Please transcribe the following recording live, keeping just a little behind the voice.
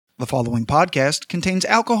The following podcast contains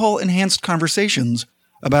alcohol-enhanced conversations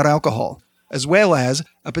about alcohol, as well as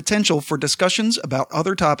a potential for discussions about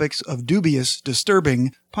other topics of dubious,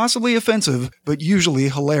 disturbing, possibly offensive, but usually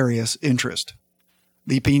hilarious interest.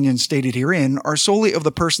 The opinions stated herein are solely of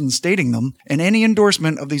the person stating them, and any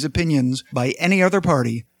endorsement of these opinions by any other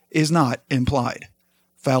party is not implied.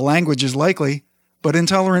 Foul language is likely, but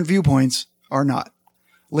intolerant viewpoints are not.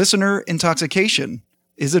 Listener intoxication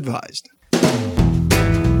is advised.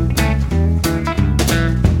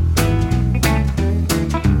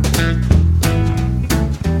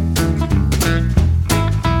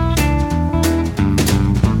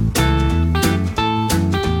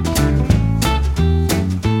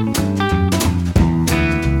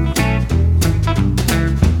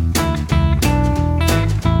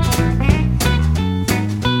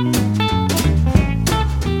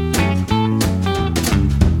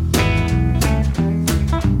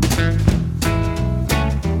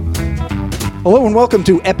 Hello and welcome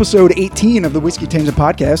to episode 18 of the Whiskey Tangent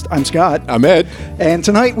Podcast. I'm Scott. I'm Ed. And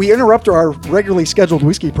tonight we interrupt our regularly scheduled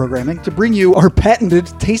whiskey programming to bring you our patented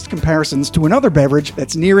taste comparisons to another beverage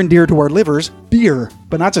that's near and dear to our livers, beer.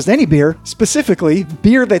 But not just any beer, specifically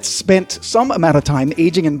beer that's spent some amount of time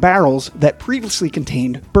aging in barrels that previously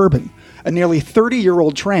contained bourbon. A nearly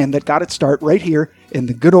 30-year-old trend that got its start right here in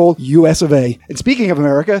the good old US of A. And speaking of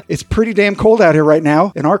America, it's pretty damn cold out here right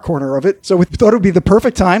now in our corner of it. So we thought it would be the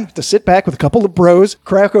perfect time to sit back with a couple of bros,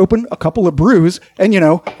 crack open a couple of brews, and,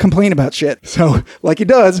 complain about shit. So, like he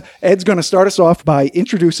does, Ed's going to start us off by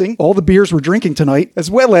introducing all the beers we're drinking tonight,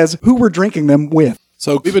 as well as who we're drinking them with.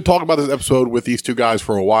 So we've been talking about this episode with these two guys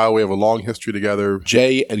for a while. We have a long history together.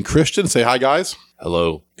 Jay and Christian, say hi, guys.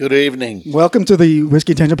 Hello. Good evening. Welcome to the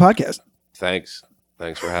Whiskey Tangent Podcast. Thanks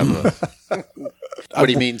for having us. What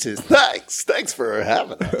he means is thanks. Thanks for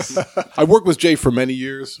having us. I worked with Jay for many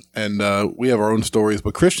years, and we have our own stories.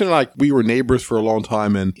 But Christian and I, we were neighbors for a long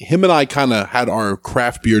time, and him and I kind of had our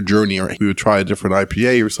craft beer journey. Or we would try a different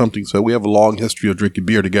IPA or something. So we have a long history of drinking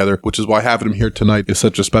beer together, which is why having him here tonight is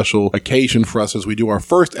such a special occasion for us as we do our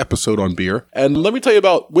first episode on beer. And let me tell you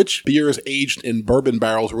about which beers aged in bourbon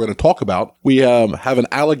barrels we're going to talk about. We have an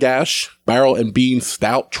Allagash Barrel and Bean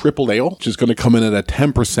Stout Triple Ale, which is going to come in at a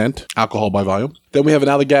 10% alcohol by volume. Then we have an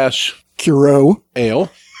Allagash Curo Ale.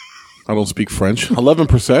 I don't speak French.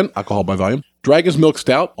 11% alcohol by volume. Dragon's Milk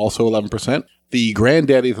Stout, also 11%. The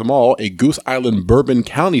granddaddy of them all, a Goose Island Bourbon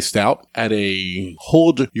County Stout at a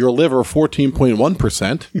Hold Your Liver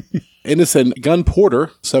 14.1%. Innocent Gun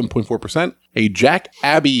Porter, 7.4%. A Jack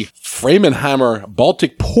Abbey Fremenhammer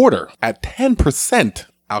Baltic Porter at 10%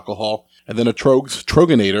 alcohol. And then a Trogs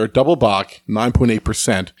Troganator Double Bock,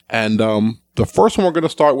 9.8%. And the first one we're going to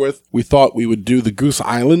start with, we thought we would do the Goose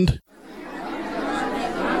Island.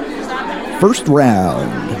 First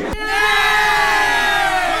round.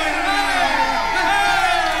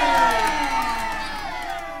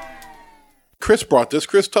 Chris brought this.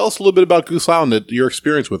 Chris, tell us a little bit about Goose Island, your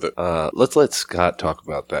experience with it. Let's let Scott talk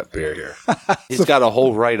about that beer here. He's got a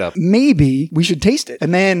whole write-up. Maybe we should taste it,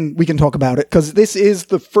 and then we can talk about it, because this is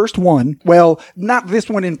the first one. Well, not this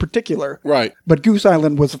one in particular. Right. But Goose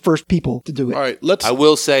Island was the first people to do it. All right, I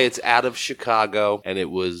will say it's out of Chicago, and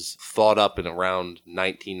it was thought up in around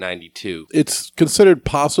 1992. It's considered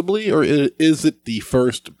possibly, or is it the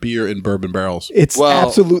first beer in bourbon barrels? It's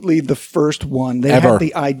absolutely the first one. They Ever. had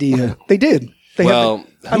the idea. They did. Who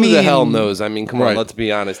the hell knows? I mean, come on, let's be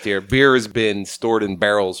honest here. Beer has been stored in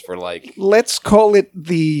barrels for let's call it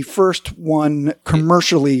the first one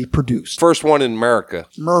commercially produced. First one in America.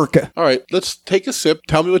 America. All right, let's take a sip.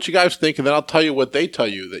 Tell me what you guys think, and then I'll tell you what they tell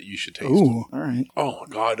you that you should taste. Ooh, all right. Oh, my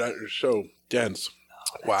God, that is so dense.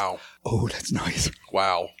 Wow. Oh, that's nice.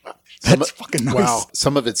 Wow. That's fucking nice. Wow.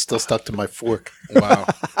 Some of it's still stuck to my fork. Wow.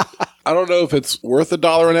 I don't know if it's worth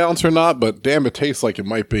 $1 an ounce or not, but damn, it tastes like it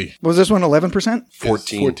might be. Was this one 11%?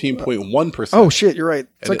 14.1%. Oh, shit, you're right.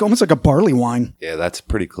 It's almost like a barley wine. Yeah, that's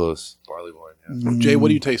pretty close. Barley wine. Yeah. Jay, what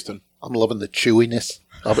are you tasting? I'm loving the chewiness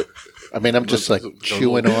of it. I mean, I'm just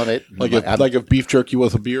chewing on it. Like if beef jerky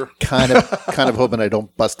was a beer? Kind of hoping I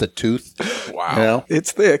don't bust a tooth. Wow.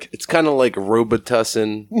 It's thick. It's kind of like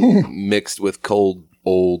Robitussin mixed with cold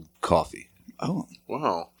old coffee. Oh.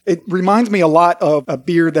 Wow. It reminds me a lot of a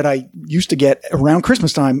beer that I used to get around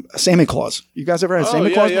Christmas time, Santa Claus. You guys ever had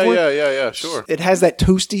Santa Claus before? Yeah, sure. It has that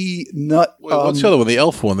toasty nut. What's the other one? The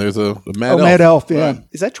elf one. There's a Mad Elf. Mad Elf, yeah. Right.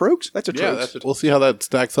 Is that Trogs? That's a Trogs. Yeah, that's it. We'll see how that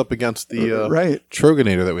stacks up against the right.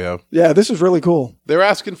 Troganator that we have. Yeah, this is really cool. They're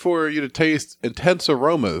asking for you to taste intense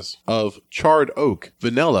aromas of charred oak,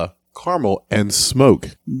 vanilla, caramel, and smoke.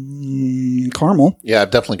 Caramel. Yeah,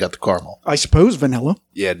 I've definitely got the caramel. I suppose vanilla.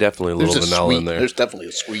 Yeah, definitely a There's little a vanilla sweet. in there. There's definitely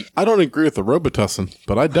a sweet. I don't agree with the Robitussin,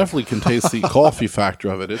 but I definitely can taste the coffee factor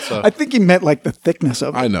of it. It's I think he meant like the thickness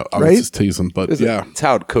of it. I know. I right? was just teasing, but yeah. It's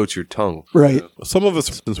how it coats your tongue. Right. Some of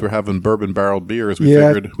us, since we're having bourbon barrel beers, we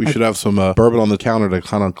Yeah, figured we should have some bourbon on the counter to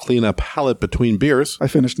kind of clean up palate between beers, I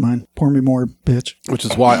finished mine. Pour me more, bitch. which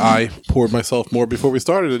is why I poured myself more before we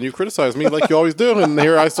started, and you criticized me like you always do, and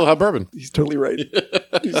here I still have bourbon. He's totally right.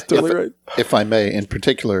 He's totally right. If I may, in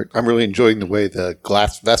particular, I'm really enjoying the way the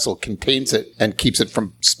glass vessel contains it and keeps it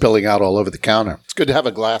from spilling out all over the counter. It's good to have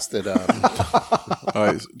a glass that. All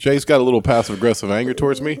right, Jay's got a little passive aggressive anger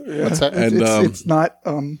towards me. What's that? And It's not.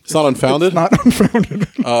 it's not unfounded. It's not unfounded.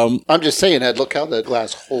 I'm just saying, Ed. Look how the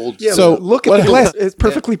glass holds. Yeah, So, look at what- the glass. It's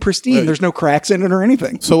perfectly pristine. There's no cracks in it or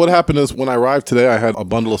anything. So what happened is when I arrived today, I had a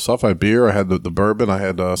bundle of stuff. I had beer, I had the bourbon, I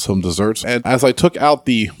had some desserts. And as I took out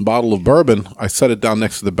the bottle of bourbon, I set it down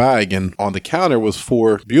next to the bag, and on the counter was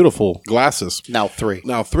 4 beautiful glasses. Now 3.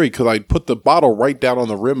 Now 3, because I put the bottle right down on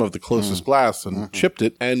the rim of the closest glass and chipped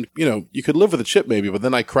it. And, you could live with a chip maybe, but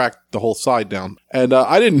then I cracked the whole side down. And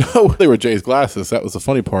I didn't know they were Jay's glasses. That was the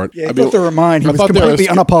funny part. Yeah, I thought they were mine. He I was thought they were completely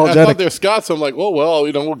I thought unapologetic. they were Scott's. So I'm like, well,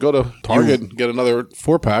 we'll go to Target and get another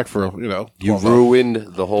 4-pack for, You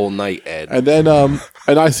ruined the whole night, Ed. And then,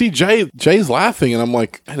 and I see Jay's laughing, and I'm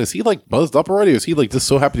like, man, is he like buzzed up already? Is he like just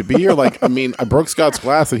so happy to be here? Like, I mean, I broke Scott's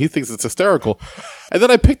glass, and he thinks it's hysterical. And then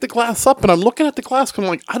I picked the glass up, and I'm looking at the glass, and I'm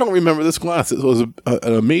like, I don't remember this glass. It was an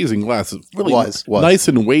amazing glass. It really Was. nice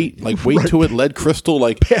and weight to it, lead crystal,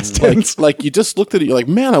 Past tense. like you just looked at it, you're like,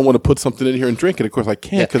 man, I want to put something in here and drink it. Of course, I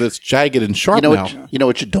can't because it's jagged and sharp now. You know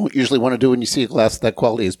what you don't usually want to do when you see a glass of that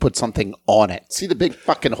quality is put something on it. See the big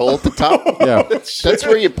fucking hole at the top? Yeah. That's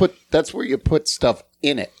where you put stuff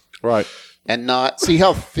in it. Right. And not see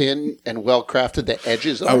how thin and well crafted the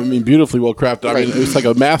edges I are. mean, beautifully well crafted. I Right. mean, it was like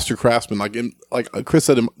a master craftsman. Like Chris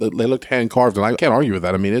said, they looked hand carved, and I can't argue with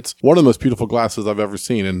that. I mean, it's one of the most beautiful glasses I've ever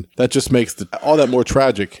seen, and that just makes all that more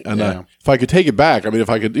tragic. And Yeah. if I could take it back, I mean, if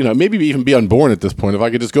I could, maybe even be unborn at this point, if I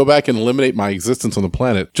could just go back and eliminate my existence on the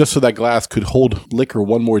planet, just so that glass could hold liquor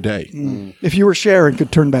one more day. If you were Sharon,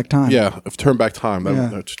 could turn back time. Yeah, if turn back time, Yeah.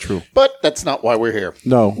 that's true. But that's not why we're here.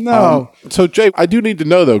 No. No. So, Jay, I do need to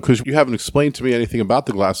know, though, because you haven't explained to me anything about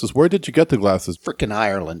the glasses. Where did you get the glasses? Frickin'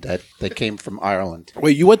 Ireland, Ed. They came from Ireland.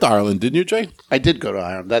 Wait, you went to Ireland, didn't you, Jay? I did go to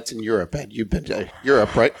Ireland. That's in Europe, Ed. You've been to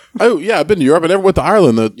Europe, right? Oh, yeah, I've been to Europe. I never went to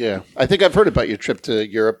Ireland, though. Yeah. I think I've heard about your trip to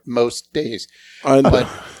Europe most days. And- But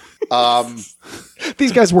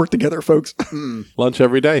These guys work together, folks. lunch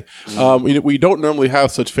every day. We don't normally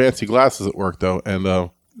have such fancy glasses at work, though, and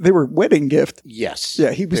They were wedding gift. yes.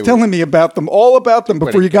 Yeah, he was They telling me about them, all about them before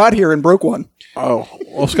Wedding you got here and broke one.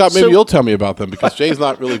 well, Scott, maybe So- you'll tell me about them because Jay's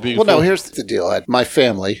not really being. Well, no, full. here's the deal. My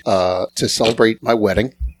family, to celebrate my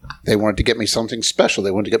wedding, they wanted to get me something special.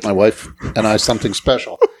 They wanted to get my wife and I something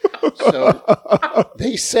special. So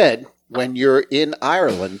they said, when you're in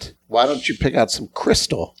Ireland, why don't you pick out some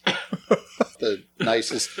crystal? The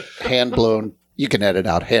nicest hand-blown. You can edit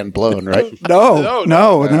out hand-blown, right? No.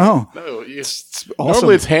 No, Awesome.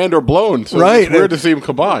 Normally it's hand or blown, so Right. it's weird to see them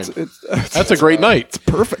combined. That's a great night.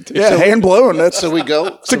 Perfect. Yeah, hand blown. That's So we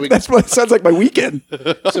go. that's what it sounds like my weekend.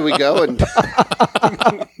 So we go and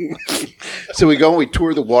we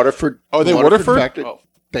tour the Waterford. Oh, are they Waterford? factory. Oh.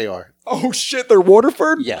 They are. Oh shit, they're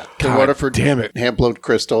Waterford? Yeah, the God Waterford. damn it. Hand blown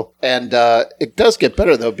crystal, and it does get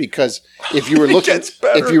better though because if you were looking gets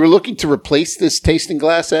better. if you were looking to replace this tasting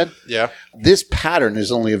glass, Ed, Yeah. this pattern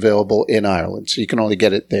is only available in Ireland, so you can only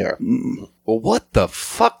get it there. Well, what the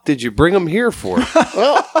fuck did you bring them here for?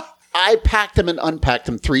 Well, I packed them and unpacked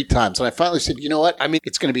them 3 times, and I finally said, you know what? I mean,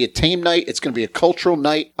 it's going to be a tame night. It's going to be a cultural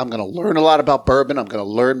night. I'm going to learn a lot about bourbon. I'm going to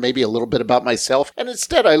learn maybe a little bit about myself, and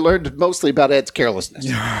instead, I learned mostly about Ed's carelessness.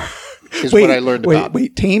 Is what I learned about.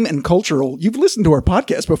 Wait, tame and cultural. You've listened to our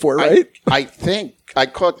podcast before, right? I think I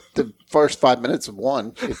caught the first 5 minutes of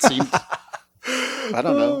one. It seemed. I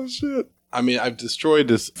don't know. Oh shit. I mean, I've destroyed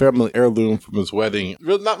this family heirloom from his wedding.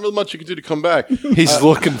 Not real much you can do to come back. He's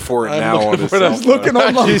looking for it now on his cell He's looking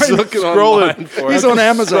online. He's looking Scrolling. online for He's it. on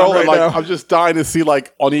Amazon Scrolling, right like, now. I'm just dying to see,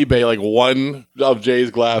 like, on eBay, like, one of Jay's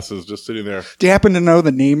glasses just sitting there. Do you happen to know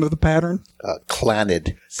the name of the pattern?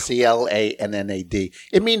 Clanid. Clanad.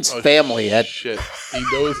 It means family, Ed. Shit. He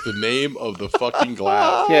knows the name of the fucking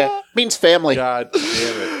glass. Yeah. It means family. God damn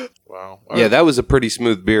it. Wow. Yeah, that was a pretty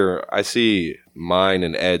smooth beer. I see mine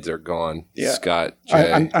and Ed's are gone. Yeah. Scott,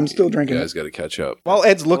 Jay, I'm still drinking You it. guys got to catch up. While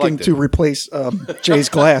Ed's looking liked to it. replace Jay's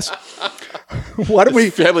glass, why don't we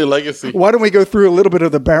Family legacy. why don't we go through a little bit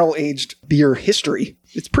of the barrel-aged beer history?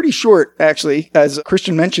 It's pretty short, actually. As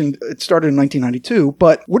Christian mentioned, it started in 1992,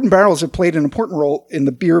 but wooden barrels have played an important role in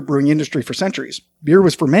the beer brewing industry for centuries. Beer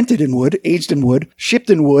was fermented in wood, aged in wood, shipped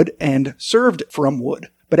in wood, and served from wood.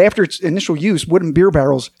 But after its initial use, wooden beer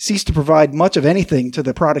barrels ceased to provide much of anything to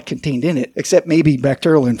the product contained in it, except maybe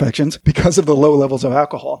bacterial infections because of the low levels of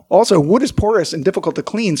alcohol. Also, wood is porous and difficult to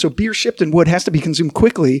clean, so beer shipped in wood has to be consumed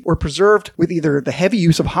quickly or preserved with either the heavy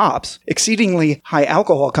use of hops, exceedingly high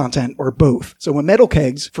alcohol content, or both. So when metal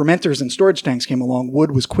kegs, fermenters, and storage tanks came along,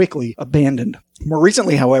 wood was quickly abandoned. More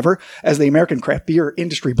recently, however, as the American craft beer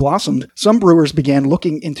industry blossomed, some brewers began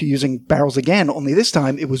looking into using barrels again, only this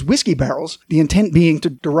time it was whiskey barrels, the intent being to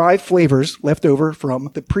derive flavors left over from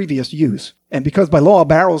the previous use. And because by law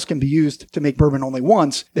barrels can be used to make bourbon only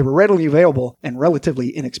once, they were readily available and relatively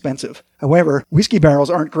inexpensive. However, whiskey barrels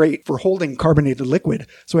aren't great for holding carbonated liquid,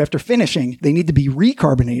 so after finishing, they need to be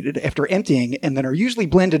recarbonated after emptying and then are usually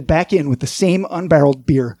blended back in with the same unbarreled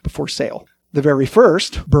beer before sale. The very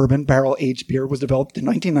first bourbon barrel-aged beer was developed in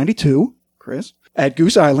 1992, Chris, at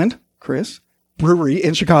Goose Island, Chris, Brewery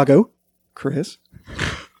in Chicago, Chris.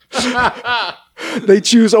 They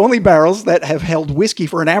choose only barrels that have held whiskey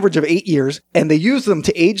for an average of 8 years, and they use them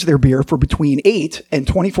to age their beer for between 8 and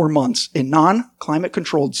 24 months in non-climate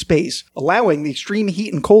controlled space, allowing the extreme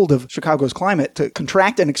heat and cold of Chicago's climate to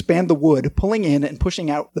contract and expand the wood, pulling in and pushing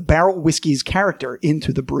out the barrel whiskey's character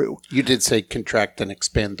into the brew. You did say contract and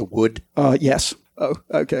expand the wood. Yes. Oh,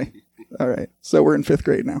 okay. All right. So we're in 5th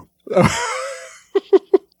grade now.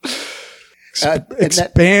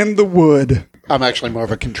 Expand the wood. I'm actually more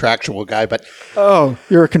of a contractual guy, but Oh,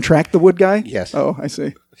 you're a contract the wood guy? Yes. Oh, I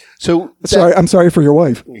see. so Sorry, I'm sorry for your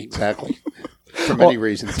wife. exactly for many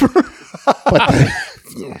reasons.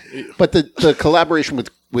 But the collaboration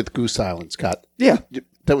with Goose Island, Scott, Yeah.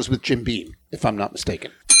 that was with Jim Beam, if I'm not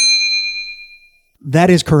mistaken.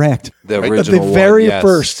 That is correct. The The original very one, yes.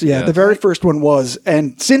 first, Yeah. the very first one was.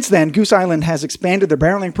 And since then, Goose Island has expanded their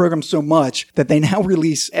barreling program so much that they now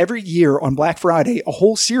release every year on Black Friday a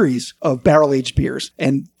whole series of barrel-aged beers.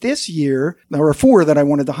 And this year, there are 4 that I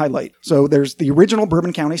wanted to highlight. So there's the original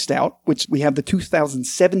Bourbon County Stout, which we have the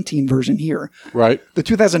 2017 version here. Right. The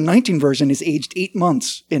 2019 version is aged 8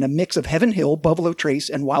 months in a mix of Heaven Hill, Buffalo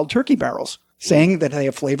Trace, and Wild Turkey barrels, saying that they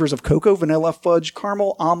have flavors of cocoa, vanilla, fudge,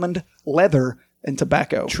 caramel, almond, leather, and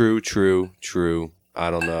tobacco. True. I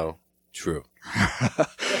don't know. True.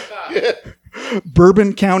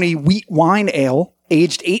 Bourbon County Wheat Wine Ale,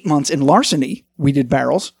 aged 8 months in larceny wheated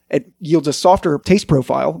barrels. It yields a softer taste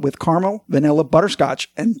profile with caramel, vanilla,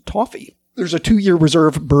 butterscotch, and toffee. There's a 2-year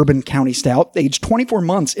reserve Bourbon County Stout, aged 24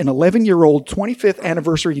 months in 11-year-old 25th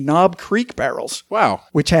anniversary Knob Creek barrels, Wow.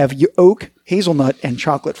 which have oak, hazelnut, and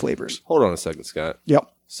chocolate flavors. Hold on a second, Scott. Yep.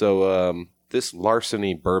 So, this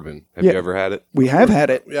larceny bourbon, have Yeah. you ever had it? We have had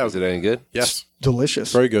it. Yeah. Is it any good? Yes.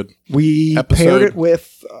 Delicious. Very good. We Episode- paired it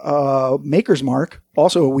with Maker's Mark,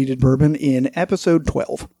 also a wheated bourbon, in episode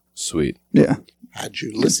 12. Sweet. Yeah. Had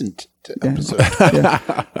you listened to episode?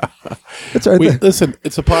 That's right. Listen,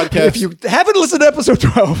 it's a podcast. If you haven't listened to episode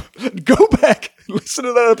 12, go back and listen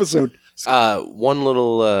to that episode. One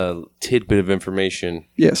little tidbit of information.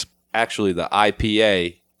 Yes. Actually, the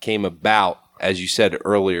IPA came about, as you said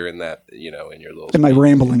earlier in that, in your little... In my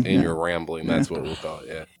rambling. In your rambling, that's what we'll call it,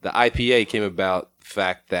 yeah. The IPA came about the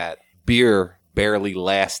fact that beer barely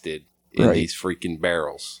lasted in Right. these freaking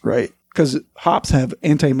barrels. Right. Because hops have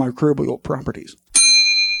antimicrobial properties.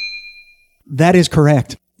 That is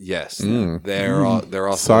correct. Yes. They're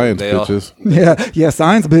also... Science, they all- bitches. Yeah,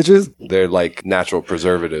 science, bitches. They're like natural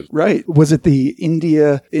preservatives. Right. Was it the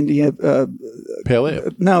India, Pale Ale.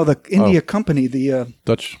 no, the India company, the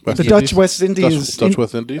Dutch West the Indies. Dutch West Indies. Dutch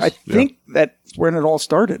West Indies. I Yeah. think that's when it all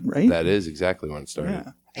started, right? That is exactly when it started.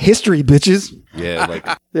 Yeah. History, bitches. Yeah, like...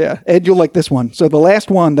 Yeah, Ed, you'll like this one. So the last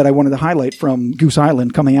one that I wanted to highlight from Goose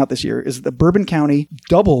Island coming out this year is the Bourbon County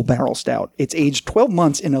Double Barrel Stout. It's aged 12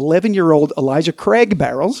 months in 11-year-old Elijah Craig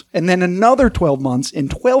barrels, and then another 12 months in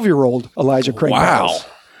 12-year-old Elijah Craig barrels.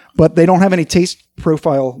 But they don't have any taste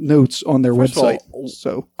profile notes on their First of website. all,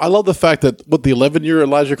 So I love the fact that with the 11-year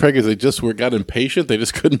Elijah Craig is they just got impatient. They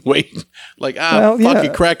just couldn't wait. Like, Well, fucking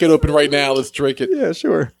yeah. crack it open right now. Let's drink it. yeah,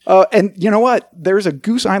 sure. And you know what? There's a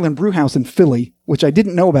Goose Island brew house in Philly, which I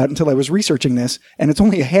didn't know about until I was researching this, and it's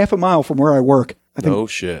only a half a mile from where I work. No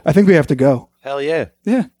shit. I think we have to go. Hell yeah.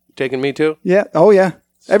 Yeah. You taking me too? Yeah. Oh, yeah.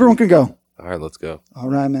 Everyone can go. All right, let's go. All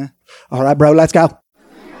right, man. All right, bro. Let's go.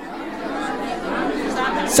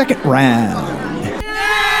 Second round.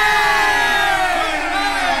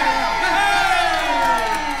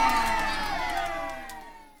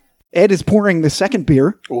 Ed is pouring the second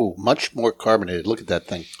beer. Oh, much more carbonated. Look at that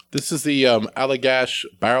thing. This is the Allagash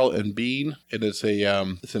Barrel and Bean, and it's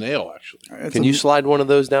an ale actually. Can you slide one of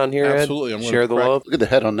those down here, Ed? Absolutely. I'm gonna Share the crack- love. Look at the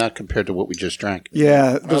head on that compared to what we just drank.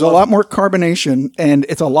 Yeah, there's a lot more carbonation, and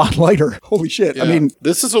it's a lot lighter. Holy shit. I Yeah. mean,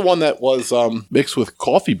 this is the one that was mixed with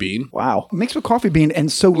coffee bean, wow. Mixed with coffee bean and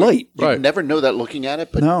so light. You'd Right. never know that looking at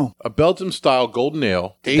it, but No. a Belgian-style golden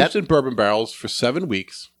ale, aged in bourbon barrels for 7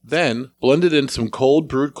 weeks, then blended in some cold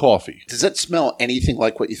brewed coffee. does that smell anything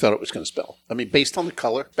like what you thought it was going to smell? I mean, based on the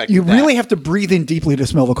color, back You to that. really have to breathe in deeply to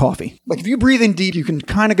smell the coffee. Like if you breathe in deep, you can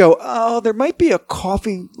kind of go, oh, there might be a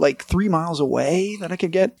coffee like 3 miles away that I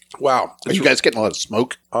could get. Wow. Are you guys getting a lot of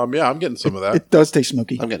smoke? Yeah, I'm getting some of that. It does taste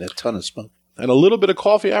smoky. I'm getting a ton of smoke. And a little bit of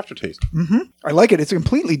coffee aftertaste. I like it. It's a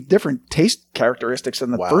completely different taste characteristics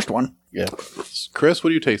than the Wow. first one. Yeah. Chris,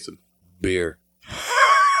 what are you tasting? Beer.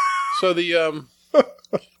 So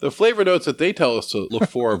the flavor notes that they tell us to look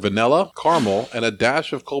for are vanilla, caramel, and a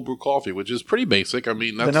dash of cold brew coffee, which is pretty basic. I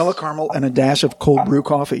mean, that's Vanilla caramel and a dash of cold brew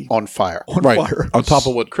coffee On fire. on right fire. on top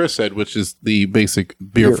of what Chris said, which is the basic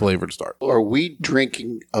beer flavored start. Are we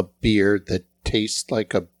drinking a beer that tastes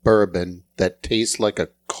like a bourbon, that tastes like a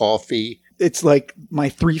coffee? It's like my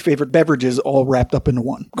 3 favorite beverages all wrapped up into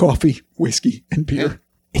one. Coffee, whiskey, and beer. Yeah.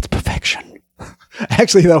 It's perfection.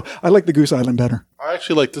 Actually, though, I like the Goose Island better. I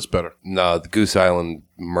actually like this better. No, the Goose Island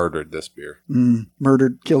murdered this beer.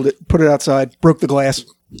 Murdered, killed it, put it outside, broke the glass.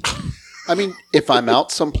 I mean, if I'm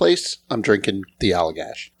out someplace, I'm drinking the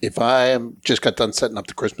Allagash. If I am just got done setting up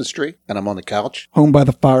the Christmas tree and I'm on the couch, Home by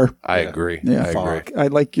the fire. I agree. Yeah, I agree. I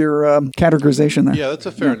like your categorization there. Yeah, that's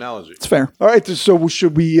a fair analogy. It's fair. All right, so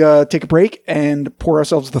should we take a break and pour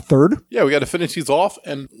ourselves the third? Yeah, we got to finish these off,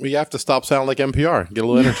 and we have to stop sounding like NPR. Get a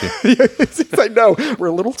little energy. I know. We're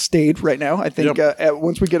a little staid right now. I think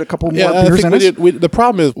once we get a couple more I beers think in us. the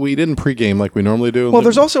problem is we didn't pregame like we normally do. Well,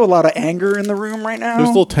 there's also a lot of anger in the room right now. There's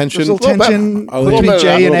a little tension. There's a little tension A little between bit.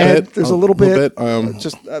 Jay and A little Ed. bit. There's a A little little bit. bit.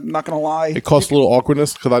 Just, I'm not going to lie. it caused a little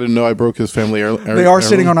awkwardness because I didn't know I broke his family. They are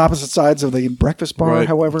sitting on opposite sides of the breakfast bar, Right.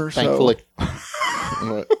 however. thankfully.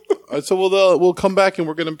 So we'll come back and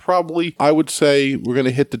we're going to probably, I would say, we're going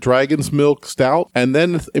to hit the Dragon's Milk Stout, and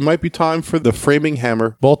then it might be time for the Framing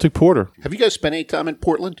Hammer Baltic Porter. Have you guys spent any time in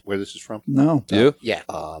Portland, where this is from? No. You? Yeah.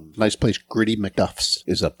 Nice place. Gritty McDuff's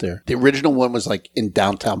is up there. The original one was like in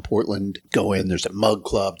downtown Portland. Go in, there's a mug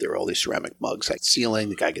club. There are all these ceramic mugs like ceiling.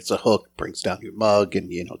 The guy gets a hook, brings down your mug, and,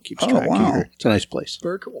 keeps track wow. of your. It's a nice place.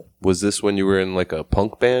 Very cool. Was this when you were in like a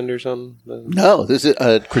punk band or something? No, this is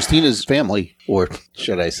Christina's family, or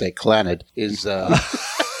should I say Clanad, is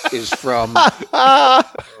from.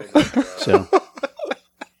 So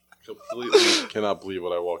Completely cannot believe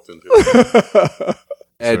what I walked into.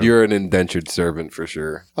 Ed, you're an indentured servant for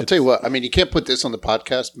sure. I'll tell you what. I mean, you can't put this on the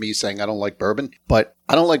podcast. Me saying I don't like bourbon, but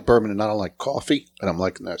I don't like bourbon and I don't like coffee, and I'm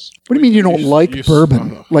liking this. What do you mean you don't like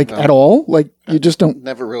bourbon? Like at all? Like you just don't,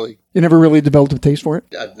 Never really. you never really developed a taste for it?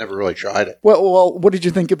 I've never really tried it. Well, what did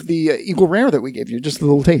you think of the Eagle Rare that we gave you? Just a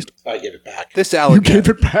little taste. I gave it back. This You Allagash. gave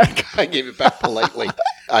it back. I gave it back politely.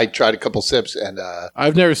 I tried a couple sips, and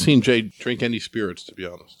I've never seen Jay drink any spirits, to be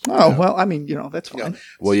honest. Oh, well, I mean, that's fine.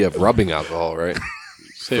 Well, you have rubbing alcohol, right?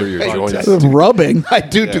 For your joints. Rubbing. I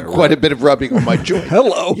do quite a bit of rubbing on my joint.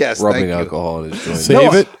 Hello. Yes, Rubbing thank you. alcohol in his joints.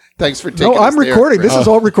 Save it. Thanks for taking. No, I'm us there, recording. Chris. This is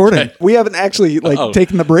all recording. We haven't actually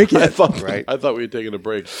taken the break I yet. thought, Right. I thought we had taken a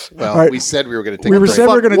break. Well, All right. we said we were going to take. We a were break. said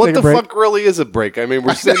we were going to What take the a break. fuck really is a break? I mean,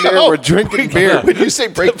 we're sitting there, No. we're drinking beer. When you say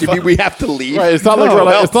break, do you mean we have to leave? Right, it's not like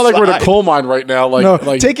we're in a coal mine right now. No,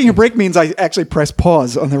 taking a break means I actually press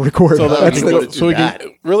pause on the record. So, That's you the- would've so we that.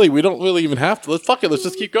 can really, we don't really even have to. Let's fuck it. Let's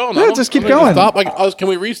just keep going. Yeah, I don't- just keep I'm not gonna going. Stop. Like, can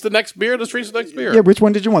we reach the next beer? Let's reach the next beer. yeah, which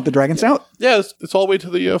one did you want? The Dragon Stout? Yeah, it's all the way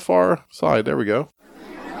to the far side. There we go.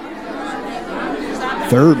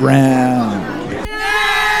 Third round.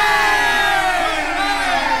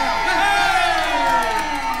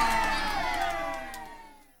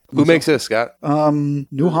 Who makes this, Scott?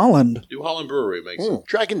 New Holland. New Holland Brewery makes it.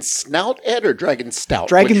 Dragon Snout, Ed, or Dragon Stout?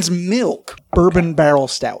 Dragon's Milk Bourbon Barrel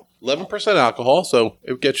Stout. 11% alcohol, so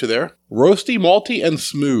it would get you there. Roasty, malty, and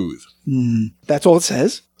smooth. That's all it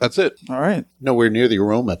says. That's it. All right. Nowhere near the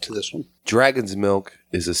aroma to this one. Dragon's milk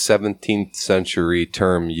is a 17th century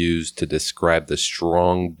term used to describe the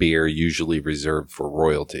strong beer usually reserved for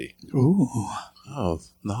royalty. Ooh. Oh,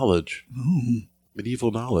 knowledge.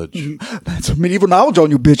 Medieval knowledge. That's medieval knowledge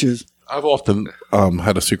on you bitches. I've often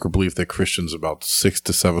had a secret belief that Christians are about 600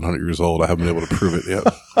 to 700 years old. I haven't been able to prove it yet.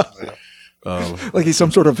 Like he's some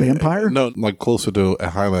sort of vampire? No, like closer to a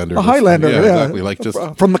Highlander. A Highlander, yeah. Exactly. Like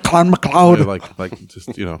just From the Clan MacLeod. yeah, like just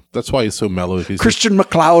that's why he's so mellow. He's Christian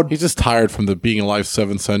MacLeod. he's just tired from the being alive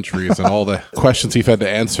 7 centuries and all the questions he's had to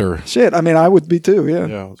answer. Shit, I mean, I would be too, yeah.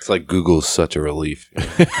 Yeah. It's like Google's such a relief.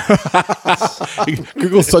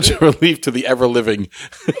 Google's such a relief to the ever living.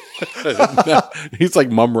 He's like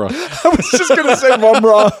Mumra. I was just going to say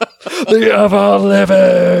Mumra. The ever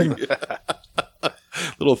living.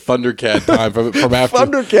 Little Thundercat time from after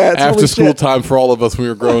Thundercats, after holy school shit. time for all of us when we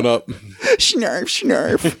were growing up. Snarf,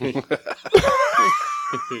 snarf.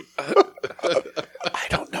 I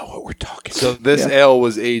don't know what we're talking So this ale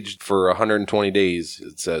was aged for 120 days,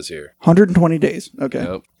 it says here. 120 days. Okay.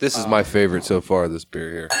 Yep. This is my favorite so far, this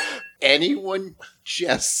beer here. Anyone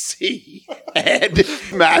just see Ed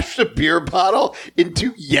smash a beer bottle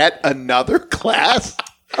into yet another glass?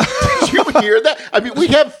 Did you hear that? I mean,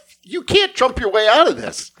 you can't jump your way out of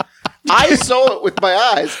this. I saw it with my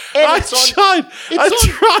eyes. And I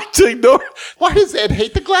tried to ignore. Why does Ed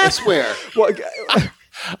hate the glassware? Well,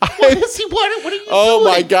 What is he? What are you Oh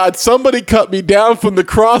doing? my God! Somebody cut me down from the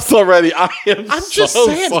cross already. I'm just so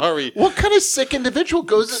saying. sorry. What kind of sick individual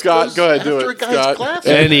Scott, go ahead, do after it, a guy's Scott. glass?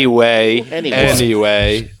 Anyway.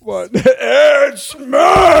 what? Ed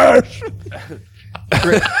Smash!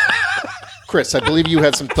 Chris, I believe you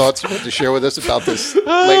had some thoughts you wanted to share with us about this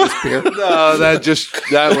latest beer. No,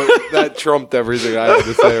 that trumped everything I had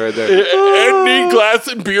to say right there. Ending glass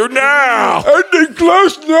and beer now. Ending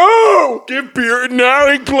glass now! Give beer now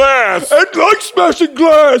in glass. Ed likes smashing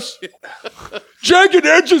glass! Jagged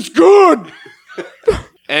Edge is good!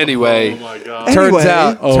 Anyway, Oh my God! turns Anyway.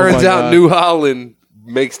 out Oh my God. New Holland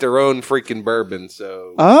makes their own freaking bourbon.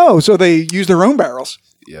 So Oh, so they use their own barrels.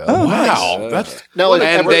 yeah, Oh, Wow, that's No,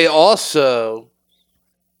 and they also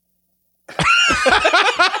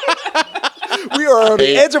We are on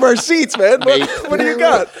the edge of our seats, man. What do you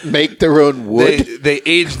got? make their own wood. they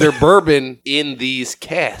age their bourbon in these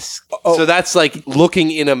casks. So that's like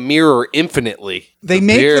looking in a mirror infinitely. They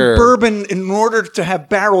make the beer- bourbon in order to have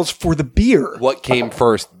barrels for the beer. What came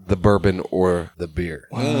first, the bourbon or the beer?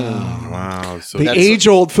 wow. So The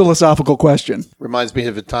age-old philosophical question. Reminds me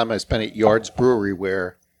of the time I spent at Yards Brewery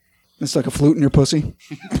where It's like a flute in your pussy.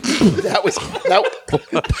 that was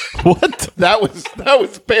what? that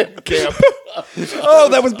was band camp. Oh,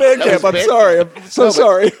 that was Bandcamp. I'm Bandcamp. sorry. I'm so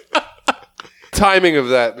sorry. Timing of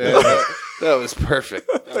that, man. That was perfect.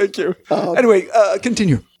 Thank you. Anyway,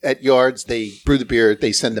 continue. At Yards, they brew the beer.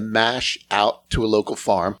 They send the mash out to a local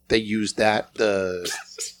farm. They use that. The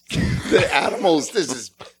animals.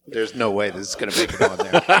 There's no way this is going to make it on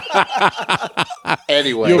there.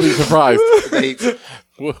 Anyway, You'll be surprised. they,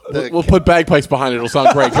 We'll put bagpipes behind it. It'll sound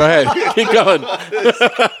great. Go ahead. Keep going.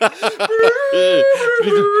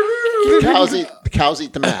 the cows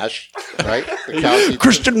eat the mash, right? The cows eat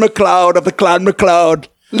Christian MacLeod of the Clan MacLeod,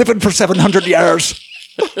 living for 700 years.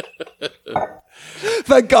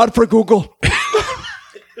 Thank God for Google.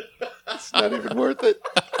 It's not even worth it.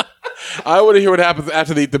 I want to hear what happens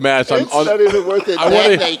after they eat the mash. It's not even worth it. I Then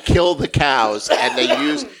wanna- they kill the cows and they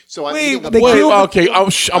use. So I'm eating a they Wait, kill the- okay.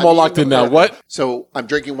 I'm all locked in now. What? So I'm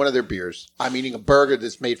drinking one of their beers. I'm eating a burger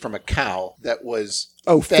that's made from a cow that was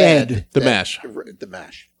fed. The mash. The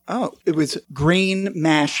mash. Oh, it was grain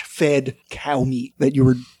mash fed cow meat that you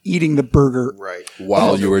were eating the burger Right.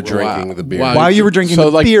 While you were drinking the beer. Wow. while you were drinking So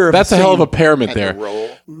the like beer. that's a hell of a pyramid And there. the roll.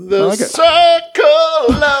 The Okay.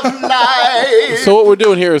 circle of life. So what we're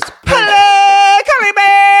doing here is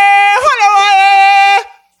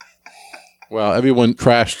well, everyone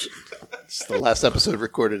crashed. It's the last episode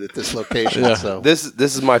recorded at this location. Yeah. So This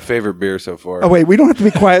is my favorite beer so far. Oh, wait, we don't have to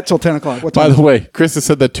be quiet till 10 o'clock. What By time? the way, Chris has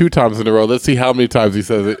said that 2 times in a row. Let's see how many times he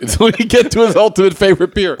says it until we get to his ultimate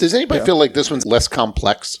favorite beer. does anybody feel like this one's less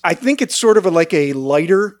complex? I think it's sort of like a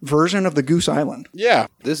lighter version of the Goose Island. Yeah,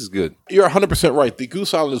 This is good. you're 100% right. The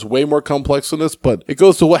Goose Island is way more complex than this, but it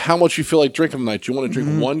goes to how much you feel like drinking tonight. Do you want to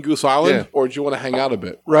drink one Goose Island Yeah. or do you want to hang out a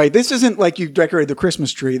bit? Right. This isn't like you decorated the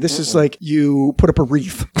Christmas tree. This is like you put up a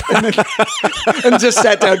wreath and just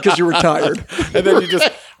sat down because you were tired. And then you just,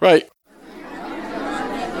 right.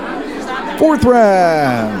 Fourth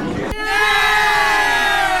round.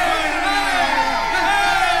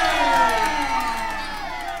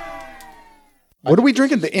 What are we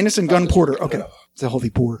drinking? The Innocent Gun Porter. Okay. It's a healthy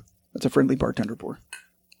pour. That's a friendly bartender pour.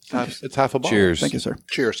 It's half a bottle. Cheers. Thank you, sir.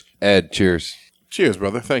 Cheers. Ed, cheers. Cheers,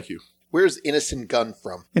 brother. Thank you. Where's Innocent Gun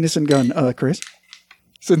from? Innocent Gun, Chris.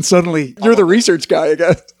 Since suddenly you're the research guy, I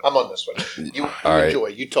guess. I'm on this one. You right. enjoy.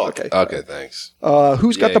 You talk. Okay, thanks.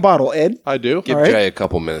 Who's got the bottle? Ed? I do. Give All right. Jay a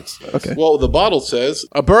couple minutes. Okay. Well, the bottle says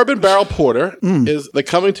a bourbon barrel porter is the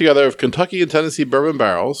coming together of Kentucky and Tennessee bourbon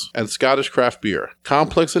barrels and Scottish craft beer.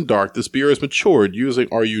 Complex and dark, this beer is matured using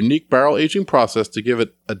our unique barrel aging process to give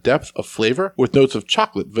it a depth of flavor with notes of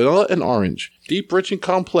chocolate, vanilla, and orange. Deep, rich, and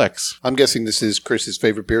complex. I'm guessing this is Chris's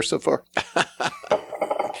favorite beer so far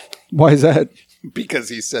Why is that? because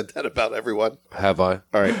he said that about everyone. Have I?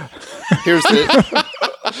 All right. Here's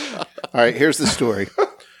the story.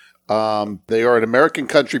 They are an American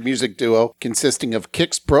country music duo consisting of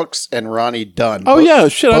Kix Brooks and Ronnie Dunn. Oh, yeah.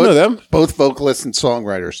 Shit, I know them. Both vocalists and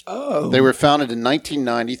songwriters. Oh. They were founded in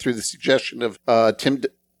 1990 through the suggestion of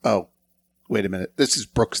wait a minute. This is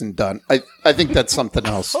Brooks and Dunn. I think that's something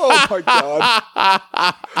else. Oh my god!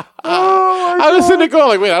 I was sitting there going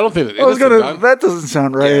like, wait, I don't think That doesn't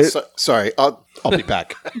sound right. Yeah, sorry. I'll be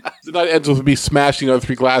back. The night ends with me smashing the other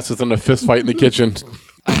 3 glasses and a fist fight in the kitchen.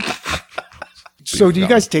 So, do you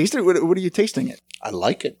guys taste it? What are you tasting it? I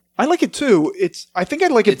like it. I like it too. I think I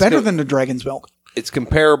like it better good. than the Dragon's Milk. It's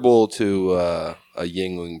comparable to a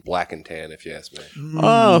Yingling Black and Tan, if you ask me.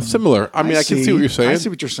 Similar. I mean, I can see what you're saying. I see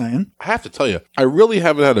what you're saying. I have to tell you, I really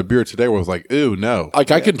haven't had a beer today where I was like, ooh, no.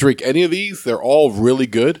 Like, I can drink any of these. They're all really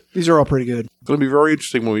good. These are all pretty good. It's going to be very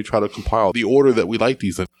interesting when we try to compile the order that we like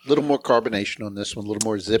these in. A little more carbonation on this one. A little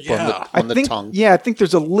more zip Yeah. on the tongue. Yeah, I think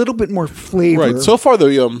there's a little bit more flavor. Right. So far,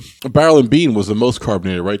 the Barrel and Bean was the most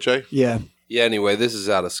carbonated, right, Jay? Yeah, Yeah, anyway, this is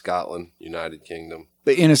out of Scotland, United Kingdom.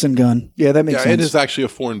 the Innocent Gun. Yeah, that makes Yeah, sense. it is actually a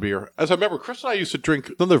foreign beer. As I remember, Chris and I used to drink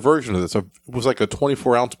another version of this. It was like a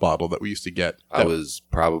 24-ounce bottle that we used to get. I was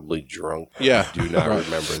probably drunk. Yeah. I do not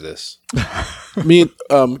remember this. Me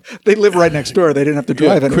and They live right next door. They didn't have to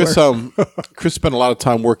drive anywhere. Chris spent a lot of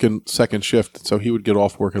time working second shift, so he would get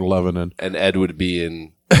off work at 11. And And Ed would be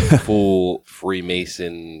in full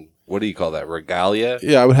Freemason, what do you call that, regalia?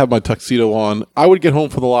 yeah, I would have my tuxedo on. I would get home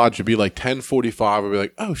from the lodge. It'd be like 10:45. I'd be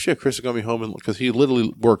like, oh, shit, Chris is going to be home. Because he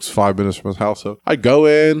literally works 5 minutes from his house. So I'd go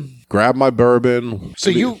in, grab my bourbon. So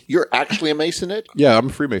you're actually a Mason, Ed? Yeah, I'm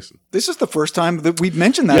a Freemason. This is the first time that we've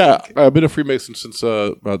mentioned that. Yeah, I've been a Freemason since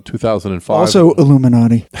about 2005. Also,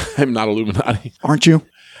 Illuminati, I'm not Illuminati. aren't you?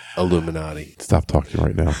 Illuminati. Stop talking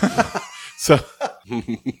right now. So,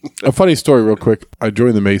 a funny story real quick. I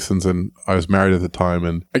joined the Masons and I was married at the time,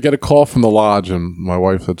 and I get a call from the lodge, and my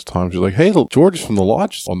wife at the time, she's like, hey, George is from the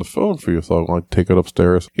lodge on the phone for you. So I'm like, take it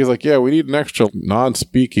upstairs. He's like, yeah, we need an extra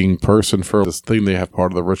non-speaking person for this thing they have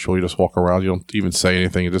part of the ritual. You just walk around. You don't even say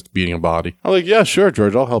anything. You're just beating a body. I'm like, yeah, sure,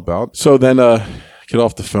 George, I'll help out. So then, get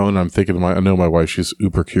off the phone. I'm thinking, I know my wife, she's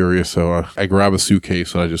uber curious. So I grab a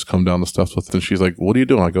suitcase and I just come down the steps with it. And she's like, what are you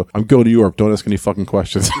doing? I go, I'm going to Europe. Don't ask any fucking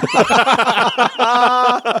questions.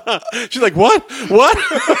 She's like, what?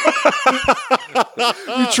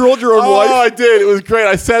 You trolled your own Oh, wife. I did. It was great.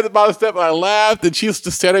 I sat about a step and I laughed, and she was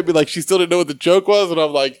just staring at me like she still didn't know what the joke was. And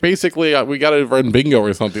I'm like, basically, we got to run bingo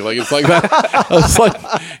or something. Like, it's like that. I was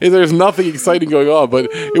like, there's nothing exciting going on, but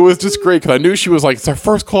it was just great because I knew she was like, it's our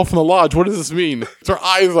first call from the lodge. What does this mean? It's her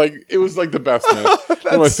eyes like, it was like the best, man. One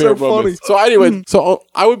of my so favorite moments. So anyway, so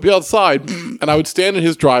I would be outside and I would stand in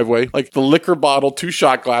his driveway, like the liquor bottle, 2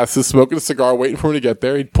 shot glasses, smoking a cigar, waiting for him to get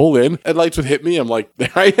there. He'd pull in, headlights would hit me. I'm like,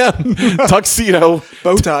 there I am. Tuxedo,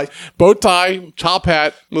 Bow tie, top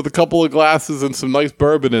hat with a couple of glasses and some nice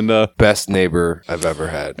bourbon. And Best neighbor I've ever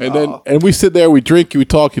had. and we sit there, we drink, we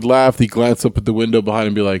talk, he'd laugh, he'd glance up at the window behind him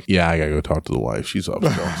and be like, yeah, I gotta go talk to the wife. She's up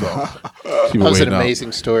still. So she That was an waiting out.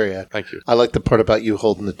 amazing story, Ed. Thank you. I like the part about you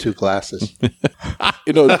holding the 2 glasses.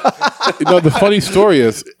 The funny story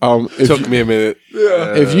is, Took me a minute.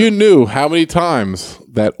 if you knew how many times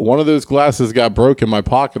that one of those glasses got broke in my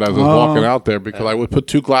pocket as I was walking out there because I would put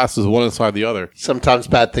 2 glasses one inside the other. Sometimes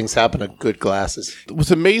bad things happen to good glasses.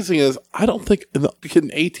 What's amazing is I don't think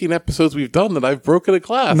in 18 episodes we've done that I've broken a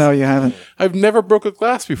glass. No, you haven't. I've never broke a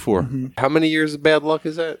glass before. How many years of bad luck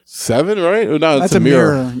is that? 7, right? Oh, no, That's it's a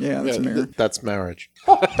mirror. mirror. Yeah, that's a mirror. That's marriage.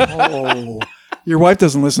 Oh, your wife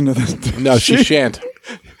doesn't listen to this. No, she shan't.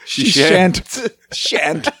 She shan't.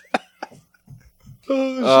 Shan't.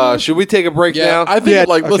 Should we take a break now? I think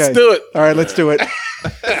let's okay. do it. All right, let's do it.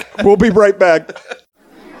 We'll be right back.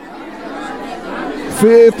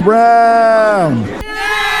 5th round.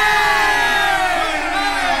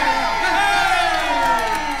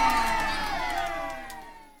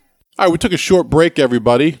 All right, we took a short break,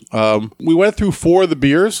 everybody. We went through 4 of the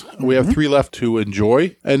beers. We have 3 left to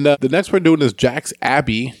enjoy. And the next we're doing is Jack's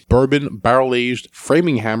Abbey Bourbon Barrel-Aged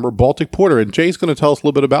Framingham Baltic Porter. And Jay's going to tell us a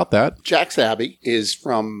little bit about that. Jack's Abbey is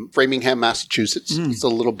from Framingham, Massachusetts. It's a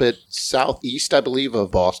little bit southeast, I believe, of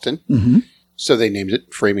Boston. So they named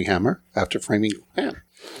it Framing Hammer after Framing Pan.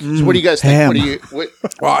 So what do you guys think? ham. What do you? What,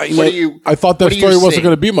 Well, what do you? I thought that what do you story wasn't see?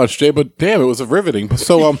 going to be much, Jay, but damn, it was riveting.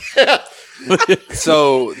 So,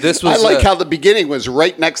 So this I was like how the beginning was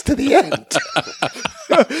right next to the end.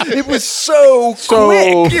 It was so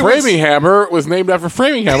quick. It was- Framing Hammer was named after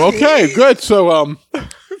Framingham. Okay, good. So,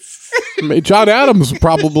 John Adams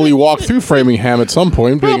probably walked through Framingham at some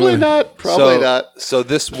point. Probably not. Probably not. So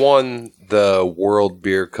this won the World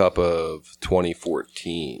Beer Cup of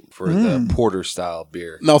 2014 for the porter style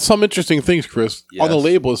beer. Now, some interesting things, Chris. On the Yes.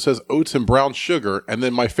 label, it says oats and brown sugar, and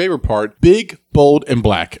then my favorite part: big, bold, and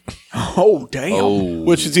black, Oh, damn.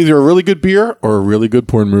 which is either a really good beer or a really good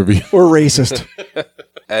porn movie. Or racist.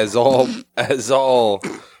 As all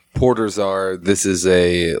porters are, this is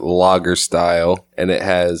a lager style, and it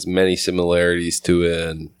has many similarities to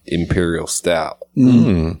an imperial stout.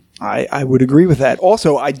 I would agree with that.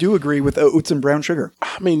 Also, I do agree with oats and brown sugar.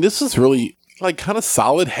 I mean, this is really like kind of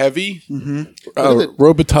solid, heavy,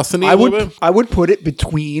 Robitussin-y a little bit. I would put it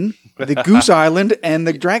between the Goose Island and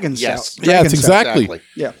the Dragon Yes. Stout. Yeah, Dragon it's Stout. exactly.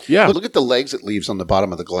 Yeah. Yeah, Look at the legs it leaves on the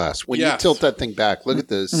bottom of the glass. When you Yes. tilt that thing back, look at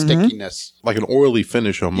the stickiness. like an oily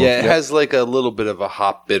finish almost. Yeah, it has like a little bit of a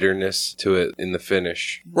hop bitterness to it in the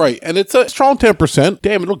finish. Right, and it's a strong 10%.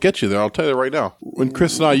 Damn, it'll get you there. I'll tell you right now. When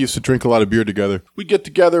Chris and I used to drink a lot of beer together, we'd get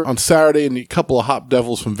together on Saturday and a couple of Hop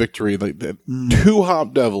Devils from Victory, like that, 2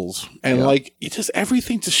 Hop Devils, and like it just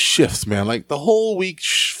everything just shifts, man. Like the whole week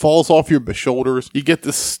falls off your shoulders. You get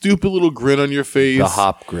this stupid little grin on your face. The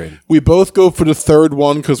hop grin. We both go for the third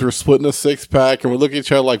one because we're splitting a 6-pack, and we look at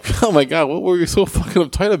each other like, "Oh my god, what were we so fucking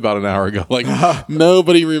uptight about an hour ago?" Like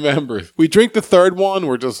nobody remembers. We drink the third one,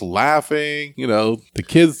 we're just laughing. You know, the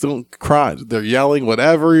kids don't cry; they're yelling,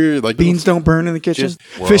 whatever. Like Beans don't burn in the kitchen. Just-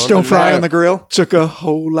 we're Fish on don't the fry map. on the grill. Took a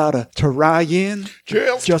whole lot of trying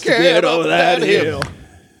just to get over that hill.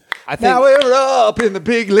 I think Now we're up in the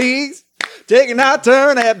big leagues, taking our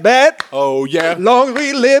turn at bat. oh yeah, Long as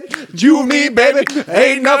we live, you and me, baby,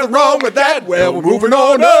 ain't nothing wrong with that. Well, we're moving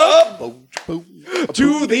on up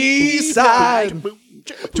to the east side,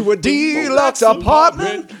 to a deluxe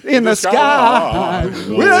apartment in the sky.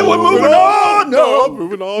 Well, we're moving on up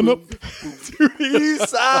moving on up. to the east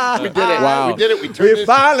side. We did it. Wow. We did it. We turned We it.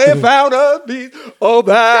 finally found a beat. Oh,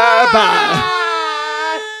 bye-bye.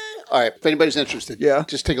 All right. If anybody's interested, Yeah.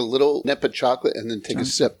 just take a little nip of chocolate and then take a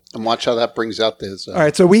sip and watch how that brings out this. All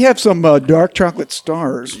right, so we have some dark chocolate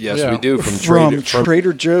stars yes, Yeah. we do from from Trader.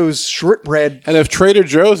 Trader Joe's shortbread. And if Trader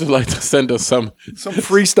Joe's would like to send us some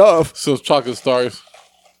Free stuff. chocolate stars,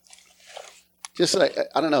 Just like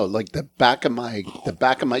I don't know, like the back of my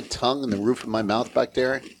tongue and the roof of my mouth back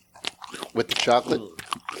there with the chocolate.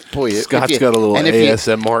 Boy, if Scott's you- got a little and if you-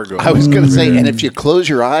 ASMR going. I was going to say, and if you close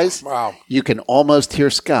your eyes, Wow. you can almost hear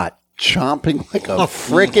Scott chomping like a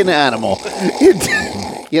freaking animal.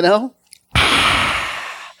 You know?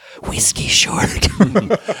 Whiskey short.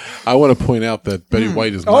 I want to point out that Betty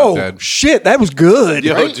White is not Oh, dead. shit, that was good.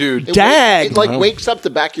 Yo, Right? dude. Dag. It like wakes up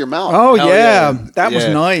the back of your mouth. Oh, Hell yeah. yeah. That was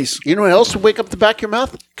Yeah. nice. You know what else would wake up the back of your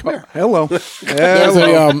mouth? Come here. Hello. There's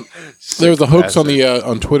a there was a hoax on the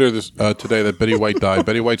on Twitter today that Betty White died.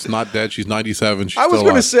 Betty White's not dead. She's 97. She's I was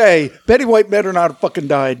still going to alive. say, Betty White better not have fucking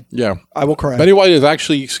died. Yeah. I will cry. Betty White is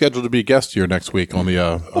actually scheduled to be a guest here next week on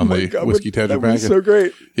the God, Whiskey that Tangent would be Bag. so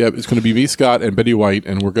great. Yeah, it's going to be me, Scott, and Betty White,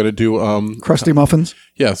 and we're going to do Krusty Muffins.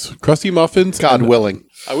 yes, Krusty Muffins. God and- willing.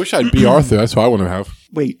 I wish I'd be Arthur. That's what I want to have.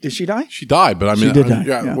 Wait, did she die? She died, but I mean, did die,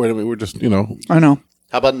 yeah. Wait a minute, we're just I know.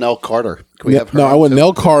 How about Nell Carter? Can we have her No, I on want too?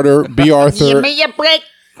 Nell Carter, B. Arthur, Give me a break.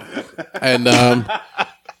 and I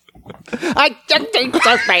just think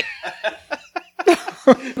so right.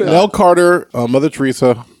 Nell Carter, Mother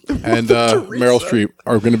Teresa, and Meryl Streep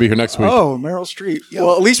are going to be here next week. Oh, Meryl Streep.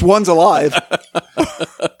 Well, at least one's alive.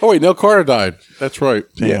 Oh wait, Nell Carter died. That's right.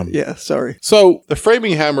 Damn. Yeah, sorry. So the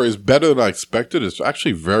Framing Hammer is better than I expected. It's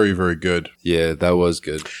actually very, very good. Yeah, that was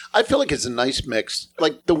good. I feel like it's a nice mix.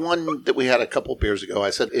 Like the one that we had a couple beers ago, I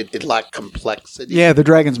said it lacked complexity. Yeah, the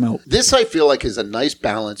Dragon's Milk. This I feel like is a nice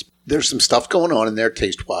balance. There's some stuff going on in there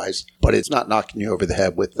taste wise, but it's not knocking you over the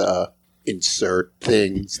head with insert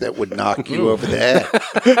things that would knock you over the head.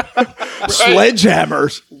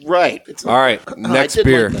 Sledgehammers. Right. It's All right, I next did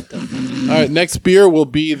beer. like that, though. All right, next beer will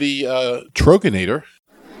be the Troganator.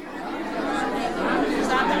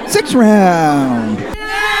 6th round.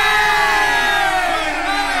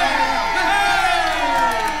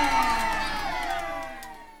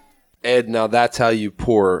 Ed, now that's how you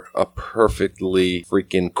pour a perfectly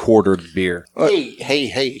freaking quartered beer.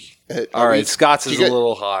 Hey. All right, Scott's is do you a get-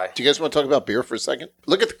 little high. Do you guys want to talk about beer for a second?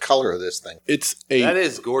 Look at the color of this thing. That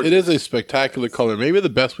is gorgeous. It is a spectacular color. Maybe the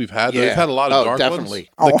best we've had. Yeah. They've had a lot of Oh, dark definitely.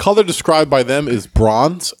 ones. The color described by them is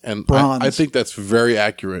bronze, and Bronze. I think that's very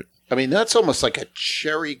accurate. I mean, that's almost like a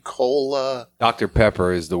cherry cola. Dr.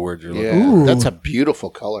 Pepper is the word you're looking Yeah, for. that's a beautiful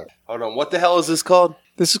color. Hold on. What the hell is this called?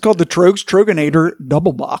 This is called the Trogs Troganator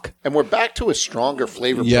Double Bock. And we're back to a stronger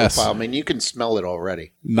flavor Yes. profile. I mean, you can smell it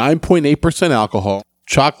already. 9.8% alcohol.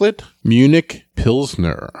 Chocolate Munich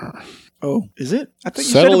Pilsner. Oh, is it? I thought you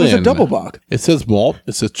Settle said it was in. a double bock. It says malt.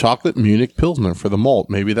 It says chocolate Munich Pilsner for the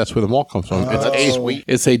malt. Maybe that's where the malt comes from. That's sweet.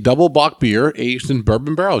 It's a double bock beer aged in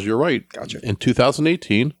bourbon barrels. You're right. Gotcha. In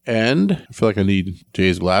 2018. And I feel like I need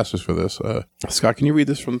Jay's glasses for this. Scott, can you read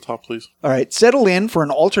this from the top, please? All right, settle in for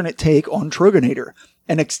an alternate take on Troganator.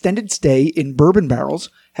 An extended stay in bourbon barrels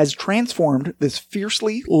has transformed this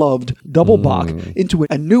fiercely loved double bock into a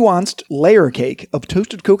nuanced layer cake of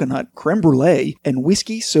toasted coconut, creme brulee, and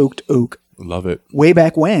whiskey-soaked oak. Love it. Way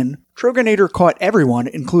back when, Troganator caught everyone,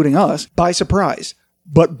 including us, by surprise.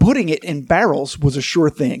 But putting it in barrels was a sure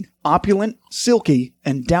thing. Opulent, silky,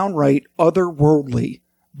 and downright otherworldly.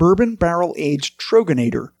 Bourbon barrel-aged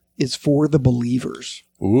Troganator is for the believers.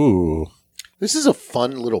 Ooh. This is a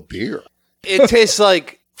fun little beer. It tastes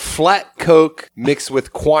like flat Coke mixed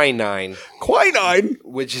with quinine, Quinine!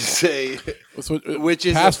 which is a Which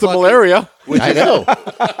is past a the fucking- malaria. I know.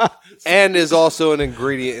 and is also an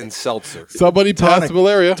ingredient in seltzer. Somebody passed the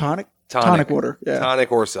malaria. Tonic water. Yeah.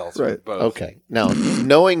 Tonic or seltzer. Right. Both. Okay. Now,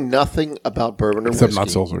 knowing nothing about bourbon or Except whiskey, not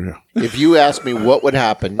seltzer, yeah. if you asked me what would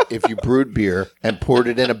happen if you brewed beer and poured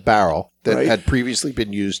it in a barrel that Right. had previously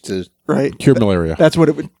been used to Right. Cure malaria. That's what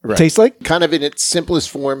it would taste like? kind of in its simplest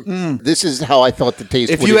form, this is how I thought the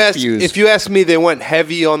taste If would infuse. you ask me, they went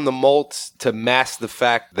heavy on the malts to mask the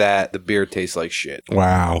fact that the beer tastes like shit.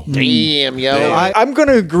 Wow. Damn, yo. I'm going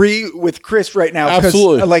to agree with Chris right now. 'cause,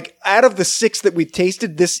 Absolutely. Like, out of the 6 that we've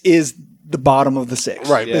tasted, this is the bottom of the 6.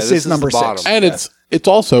 Right. Yeah, This this is is number the 6. bottom. And it's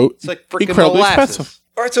also It's like freaking incredibly molasses. expensive.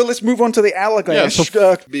 All right, so let's move on to the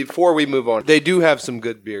Allagash. Before we move on, they do have some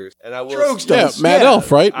good beers, and I will. Trogs Yeah, does. Mad Yeah.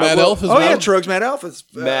 Elf, right? I Mad will- Elf is Oh, Mad yeah, Elf. Trogs Mad Elf is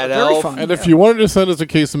Mad very Elf. fun. And if you wanted to send us a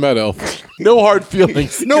case of Mad Elf, no hard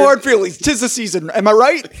feelings. No hard feelings. 'Tis the season. Am I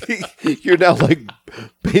right? You're now like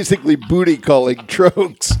basically booty calling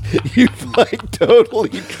Trogs. You've like totally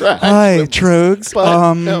trashed Hi, them. Trogs.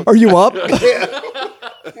 But, no. Are you up?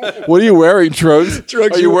 What are you wearing, Trogs?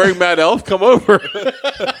 Trogs, Are you you- wearing Mad Elf? Come over.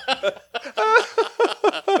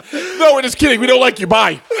 No, we're just kidding. We don't like you.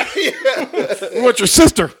 Bye. We want your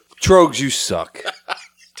sister. Trogs, you suck.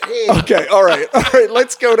 Okay, all right. All right,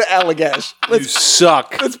 let's go to Allagash. You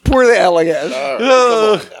suck. Let's pour the Allagash.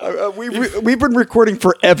 We've been recording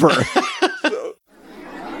forever.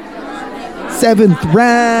 7th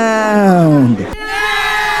round.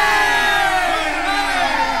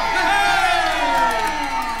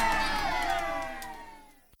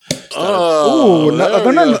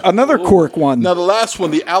 Another cork one. Now, the last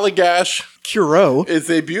one, the Allagash, Curo. is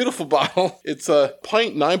a beautiful bottle. It's a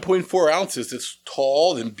pint, 9.4 ounces. It's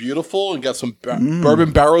tall and beautiful and got some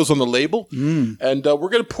bourbon barrels on the label. And we're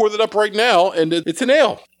going to pour that up right now. And it's an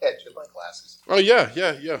ale. My glasses. Oh, yeah.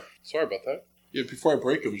 Sorry about that. Yeah, before I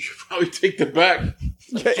break them, you should probably take them back.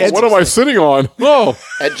 Ed's- What am I sitting on? Oh,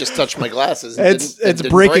 Ed just touched my glasses. and Ed's didn't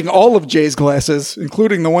breaking break all of Jay's glasses,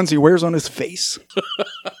 including the ones he wears on his face. them.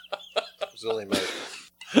 It was only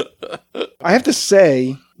my- I have to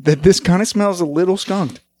say that this kind of smells a little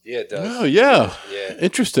skunked. Yeah, it does. oh yeah. Yeah.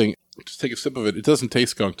 Interesting. Just take a sip of it. It doesn't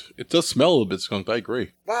taste skunked. It does smell a little bit skunked. I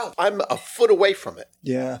agree. Wow, I'm a foot away from it.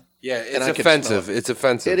 Yeah. Yeah, it's And I can offensive. smell It's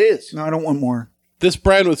offensive. It is. No, I don't want more. This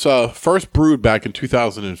brand was first brewed back in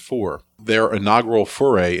 2004, their inaugural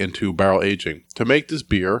foray into barrel aging. To make this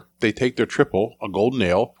beer, they take their triple, a golden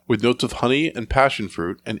ale, with notes of honey and passion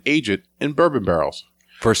fruit, and age it in bourbon barrels.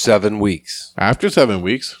 For 7 weeks. After 7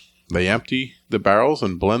 weeks, they empty the barrels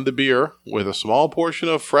and blend the beer with a small portion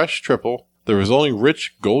of fresh triple. The resulting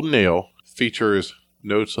rich golden ale features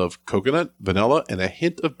notes of coconut, vanilla, and a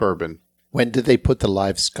hint of bourbon. When did they put the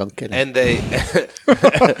live skunk in it? And they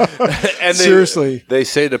Seriously. they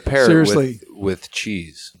say to pair Seriously. it with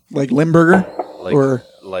cheese. Like Limburger? Like Or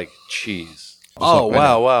like cheese. Oh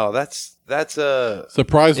wow. That's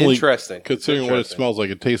Surprisingly, interesting. considering what it Interesting. smells like,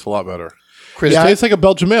 it tastes a lot better. Chris, It Yeah, tastes like a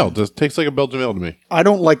Belgian ale. It tastes like a Belgian ale to me. I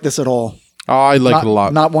don't like this at all. I like it a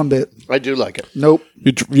lot. Not one bit. I do like it. Nope.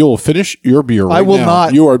 You'll finish your beer right I will now.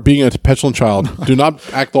 not. You are being a petulant child. Do not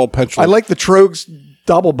act all petulant. I like the Trogs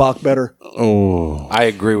Doppelbock better. Oh. I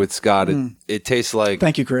agree with Scott. It tastes like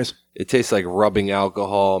Thank you, Chris. It tastes like rubbing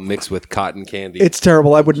alcohol mixed with cotton candy. It's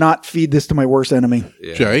terrible. I would not feed this to my worst enemy.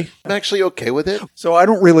 Yeah. Jay? I'm actually okay with it. So I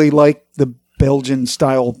don't really like the Belgian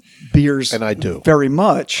style beers, And I do. very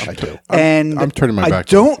much. I do. And I'm turning my I back.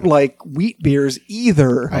 don't like wheat beers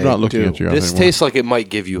either. I'm not looking at you. This anymore. tastes like it might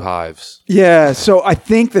give you hives. Yeah, so I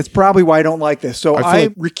think that's probably why I don't like this. So I feel I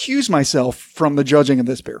like- recuse myself from the judging of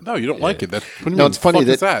this beer. No, you don't like it. What do you No, mean? it's funny Fuck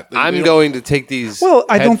is that- that. I'm They don't- going to take these. Well,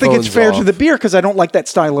 I don't think it's headphones fair to off. the beer because I don't like that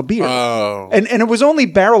style of beer. Oh. And it was only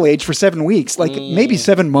barrel aged for 7 weeks. Like maybe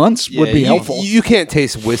 7 months would Yeah, be you- helpful. You can't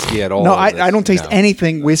taste whiskey at all. no, in this. I don't taste No.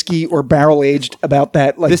 anything whiskey or barrel aged about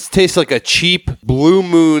that. Like This tastes like a cheap Blue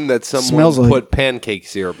Moon that someone Smells like- put pancake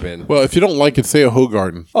syrup in. Well, if you don't like it, say a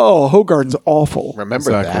Hogarden. oh, Hogarden's awful. Remember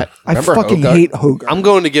Exactly. that. I Remember fucking Hogarth? hate Hogarden. I'm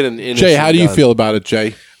going to get an innocent Jay, how do you gun. feel about it,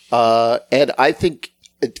 Jay? And I think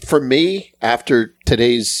for me, after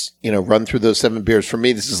today's run through those 7 beers, for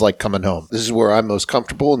me this is like coming home. This is where I'm most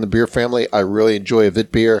comfortable in the beer family. I really enjoy a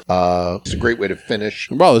Vit beer. It's a great way to finish.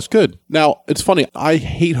 Well, it's good. Now, it's funny. I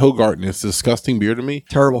hate Hogarden. It's a disgusting beer to me.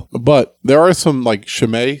 Terrible. But there are some like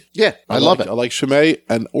Chimay. Yeah, I love like- it. I like Chimay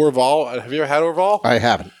and Orval. Have you ever had Orval? I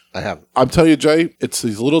haven't. I'm telling you, Jay, it's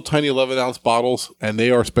these little tiny 11-ounce bottles, and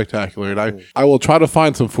they are spectacular. And I will try to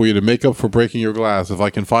find some for you to make up for breaking your glass. If I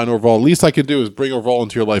can find Orval, least I can do is bring Orval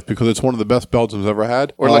into your life because it's one of the best Belgians I've ever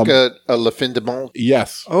had. Or like a Le Fin de Bon,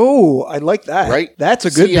 Yes. Oh, I like that. right? That's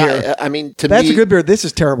a good See, beer. I mean, to That's me, a good beer. This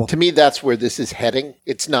is terrible. To me, that's where this is heading.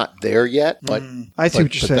 It's not there yet, but I see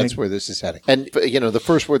what you're saying. That's where this is heading. And the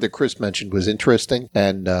first word that Chris mentioned was interesting,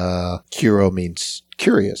 and curo means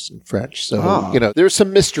curious in French. So there's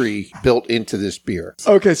some mystery built into this beer.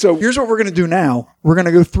 Okay, so here's what we're going to do now. We're going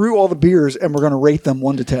to go through all the beers and we're going to rate them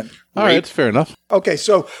 1 to 10. All right, that's fair enough. Okay,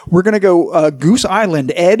 so we're going to go Goose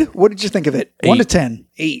Island. Ed, what did you think of it? 1 to 8. 10.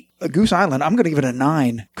 8. Goose Island, I'm going to give it a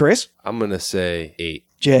 9. Chris? I'm going to say 8.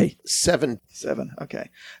 Jay? 7. 7. Okay.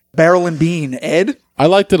 Barrel and Bean. Ed? I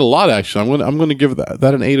liked it a lot, actually. I'm going to give that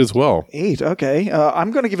an 8 as well. 8. Okay. I'm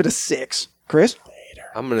going to give it a 6. Chris?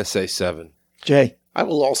 I'm going to say 7. Jay? I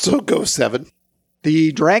will also go 7.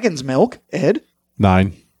 The Dragon's Milk. Ed?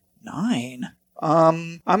 9. 9.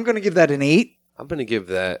 I'm going to give that an 8. I'm going to give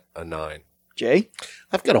that a 9. Jay?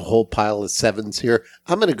 I've got a whole pile of 7s here.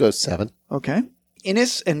 I'm going to go 7. Okay.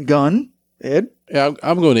 Innis and Gunn. Ed? Yeah,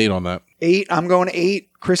 I'm going 8 on that. 8. I'm going 8.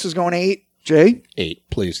 Chris is going 8. Jay? 8,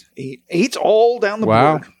 please. 8. 8's all down the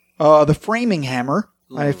Wow. board. The Framing Hammer.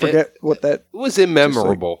 I forget what that... It was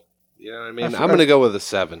immemorable. You know what I mean? I'm going to go with a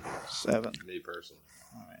 7. 7. Me personally.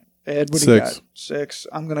 Ed, what do you 6. got? 6.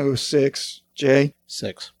 I'm going to go 6. Jay?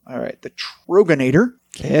 6. All right. The Troganator.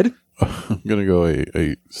 Ed? I'm going to go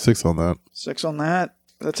a 6 on that. 6 on that.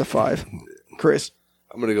 That's a 5. Chris?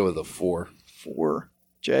 I'm going to go with a 4. 4.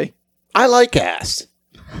 Jay? I like ass.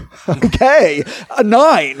 Okay. A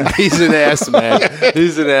 9. He's an ass man.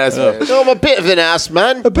 He's an ass man. No, I'm a bit of an ass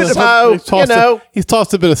man. A bit of so, He's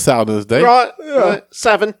tossed a bit of salad in his day. right,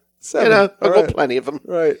 7. 7. I've All got right. plenty of them.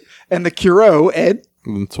 Right. And the Curo. Ed?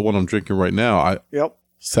 It's the one I'm drinking right now. Yep.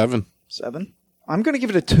 7. 7. I'm going to give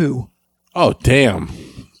it a 2. Oh, damn.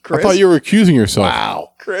 Chris? I thought you were accusing yourself.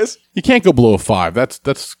 Wow. Chris? You can't go below a 5. That's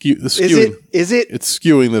skewing. Is it? It's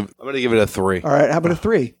skewing the. I'm going to give it a 3. All right. How about a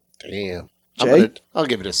 3? Damn. Jay? I'll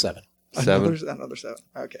give it a 7. 7. Another 7.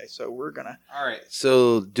 Okay. So we're going to... All right.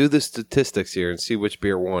 So do the statistics here and see which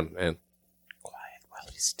beer won, man.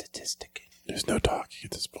 There's no talking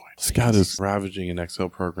at this point. Scott is ravaging an Excel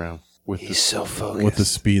program with He's so focused. with the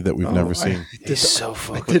speed that we've never seen. He's so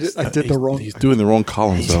focused. I did the wrong... He's doing the wrong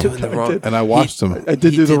columns He's though, doing the wrong. and I watched him. I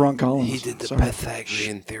did do the wrong columns. He did the Sorry.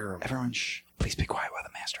 Pythagorean theorem. Everyone, shh. Please be quiet while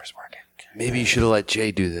the master is working. Maybe you should have let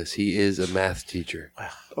Jay do this. He is a math teacher.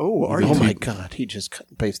 Oh, are Oh you? my God. He just cut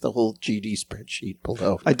and pasted the whole GD spreadsheet pulled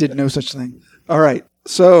out. I did no such thing. All right.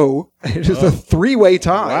 So it is a 3-way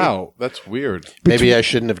tie. Wow, that's weird. Maybe I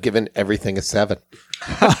shouldn't have given everything a 7.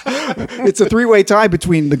 It's a 3-way tie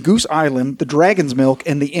between the Goose Island, the Dragon's Milk,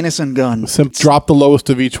 and the Innocent Gun. Drop the lowest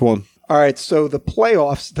of each one. All right. So the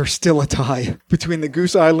playoffs, there's still a tie between the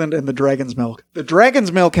Goose Island and the Dragon's Milk. The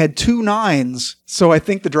Dragon's Milk had 2 9s, so I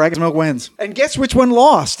think the Dragon's Milk wins. And guess which one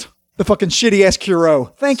lost? The fucking shitty ass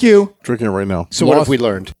Curo. Thank you. Drinking it right now. So what have we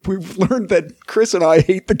learned? We've learned that Chris and I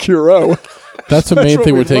hate the Curo. That's the main what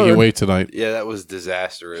thing we're we've taking learned. away tonight. Yeah, that was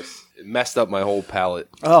disastrous. It messed up my whole palate.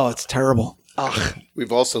 Oh, it's terrible.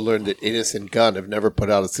 We've also learned that Innocent Gun have never put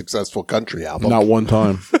out a successful country album. Not one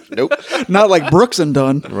time. Nope. Not like Brooks and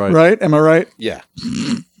Dunn. Right. Right? Am I right? Yeah.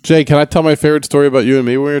 Jay, can I tell my favorite story about you and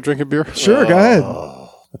me when we were drinking beer? Sure. Go ahead.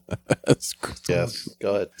 That's great. Yes,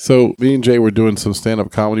 go ahead. So me and Jay were doing some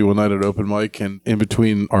stand-up comedy one night at open mic, and in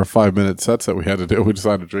between our 5-minute sets that we had to do, we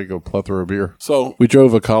decided to drink a plethora of beer. So we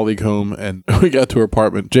drove a colleague home, and we got to her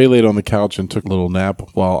apartment. Jay laid on the couch and took a little nap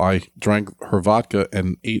while I drank her vodka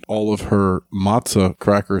and ate all of her matzah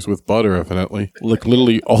crackers with butter, evidently. Like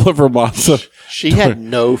literally all of her matzah She had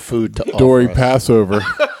no food to during offer us. Passover.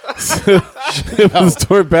 It was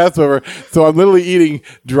during Passover, so I'm literally eating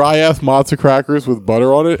dry ass matzah crackers with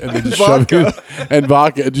butter on it, and then just shoving it, and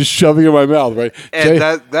vodka, and just shoving it in my mouth. Right, And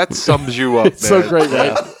that sums you up, man. it's so great,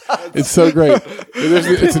 right? It's so great.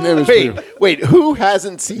 It's an image. for you. Wait, who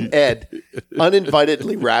hasn't seen Ed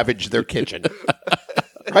uninvitedly ravage their kitchen?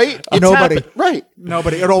 Right? It's Nobody. happened. Right.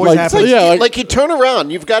 Nobody. It always Like, happens. yeah, Like you turn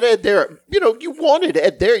around, you've got Ed there. You know, you wanted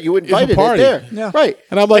Ed there. You invited Ed party. there. Yeah. Right.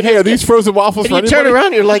 And I'm like, hey, are these frozen waffles And for you turn anybody?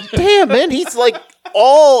 around, you're like, damn, man, he's like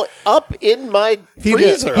all up in my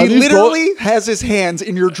freezer. He Are these literally has his hands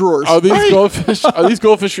in your drawers. Are these goldfish? Are these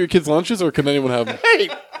goldfish for your kids' lunches, or can anyone have them? Hey,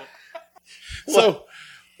 So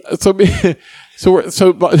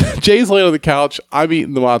Jay's laying on the couch. I'm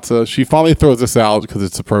eating the matzah. She finally throws us out because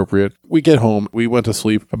it's appropriate. We get home. We went to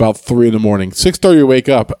sleep about 3 a.m. 6:30 we wake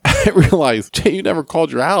up. I realize, Jay, you never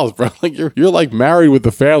called your house, bro. Like you're like married with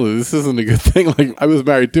the family. This isn't a good thing. Like I was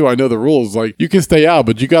married too. I know the rules. Like you can stay out,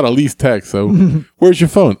 but you got to at least text. So where's your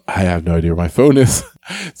phone? I have no idea where my phone is.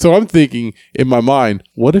 So I'm thinking in my mind,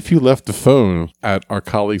 what if you left the phone at our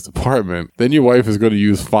colleague's apartment? Then your wife is going to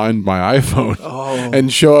use Find My iPhone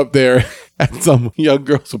and show up there at some young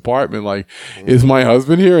girl's apartment like, is my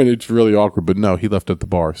husband here? And it's really awkward. But no, he left at the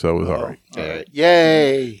bar, so it was all right.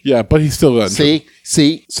 yay. Yeah, but he's still done.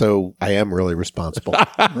 See? So I am really responsible.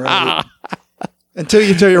 Right. Until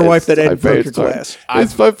you tell your wife that my Ed broke your favorite story. glass.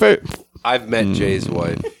 It's my favorite. I've met Jay's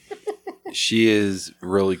wife. She is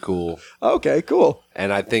really cool, Okay, cool.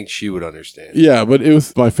 and I think she would understand. Yeah, but it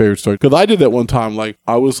was my favorite story because I did that one time. Like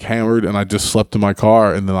I was hammered and I just slept in my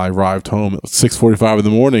car, and then I arrived home at 6:45 in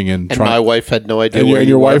the morning, and My wife had no idea and where your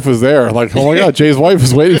you were. wife was there. Like, oh my god, Jay's wife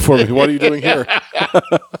is waiting for me. What are you doing here?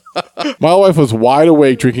 My wife was wide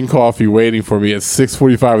awake drinking coffee, waiting for me at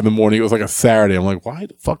 6:45 in the morning. It was like a Saturday. I'm like, why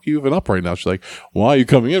the fuck are you even up right now? She's like, why are you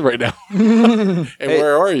coming in right now? And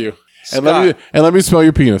where are you? And let me smell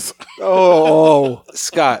your penis. Oh,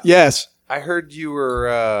 Scott, yes, I heard you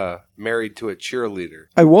were married to a cheerleader.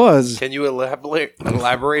 I was. Can you elaborate on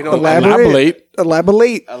that? Elaborate.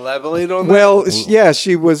 Elaborate on Well, yeah,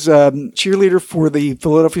 she was cheerleader for the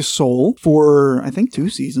Philadelphia Soul for, I think, 2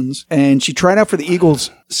 seasons. And she tried out for the Eagles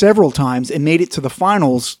several times and made it to the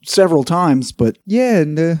finals several times. But yeah,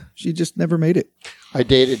 and she just never made it. I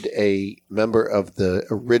dated a member of the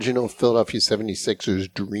original Philadelphia 76ers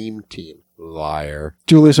dream team. Liar.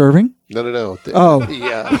 Julius Irving? No. Oh.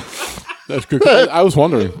 Yeah. That's good. I was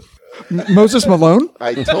wondering. Moses Malone?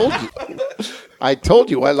 I told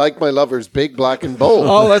you I like my lovers big, black, and bold.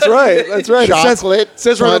 Oh, that's right. That's right. Chocolate It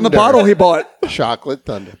says right on the Thunder. bottle he bought. Chocolate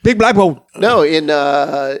Thunder. Big Black Bowl. No, in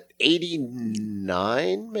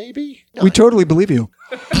 89, maybe? No, We totally believe you.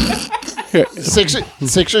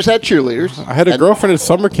 Sixers had cheerleaders. I had a girlfriend at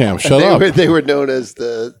summer camp. Shut up. They were known as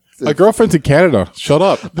the My girlfriend's in Canada. Shut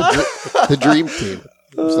up. the dream team.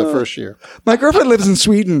 It was the first year. My girlfriend lives in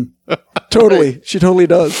Sweden. Totally. She totally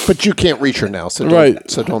does. But you can't reach her now, so don't,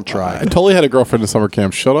 Right. so don't try. I totally had a girlfriend at summer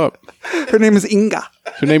camp. Shut up. Her name is Inga.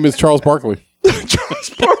 Her name is Charles Barkley. Charles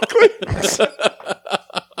Barkley.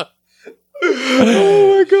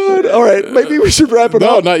 Oh my God. All right. Maybe we should wrap it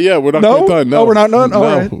No, up. not yet. We're not No? quite done. No, Oh, we're not done? All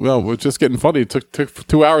No, right. no, we're just getting funny. It took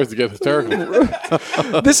 2 hours to get hysterical.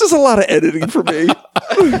 This is a lot of editing for me.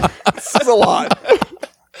 This is a lot.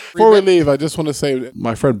 Before we leave, I just want to say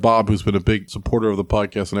my friend Bob, who's been a big supporter of the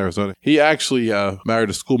podcast in Arizona, he actually married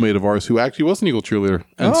a schoolmate of ours who actually was an Eagle cheerleader.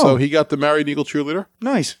 And Oh. so he got to marry an Eagle cheerleader.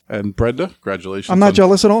 Nice. And Brenda, congratulations. I'm not on-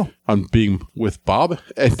 jealous at all. on being with Bob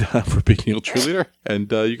and for being an Eagle cheerleader.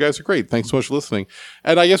 And you guys are great. Thanks so much for listening.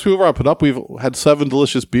 And I guess we'll wrap it up. We've had 7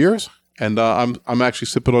 delicious beers, and I'm actually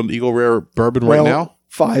sipping on Eagle Rare bourbon right now.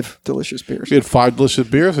 5 delicious beers. We had 5 delicious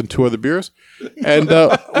beers and 2 other beers, and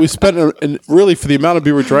we spent really for the amount of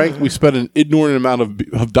beer we drank, we spent an inordinate amount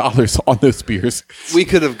of dollars on those beers. We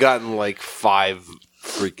could have gotten like 5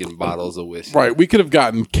 freaking bottles of whiskey. Right, we could have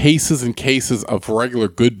gotten cases and cases of regular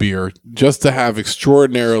good beer just to have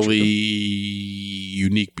extraordinarily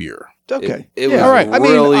unique beer. Okay. It was all right. I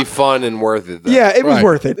mean, really fun and worth it. Though. yeah, it was Right.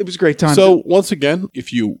 worth it. It was a great time. So once again,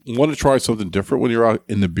 if you want to try something different when you're out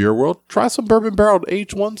in the beer world, try some bourbon barrel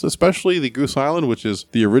aged ones, especially the Goose Island, which is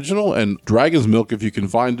the original, and Dragon's Milk if you can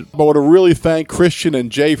find it. I want to really thank Christian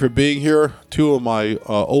and Jay for being here, 2 of my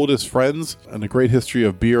oldest friends and a great history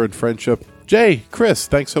of beer and friendship. Jay, Chris,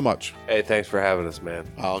 thanks so much. Hey, thanks for having us, man.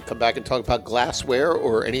 I'll come back and talk about glassware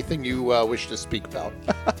or anything you wish to speak about.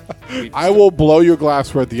 I will blow your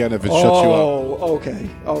glassware at the end if it shuts you up. Oh, okay.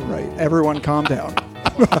 All right. Everyone calm down.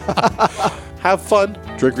 Have fun,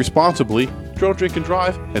 drink responsibly, don't drink and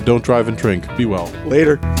drive, and don't drive and drink. Be well.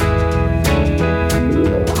 Later.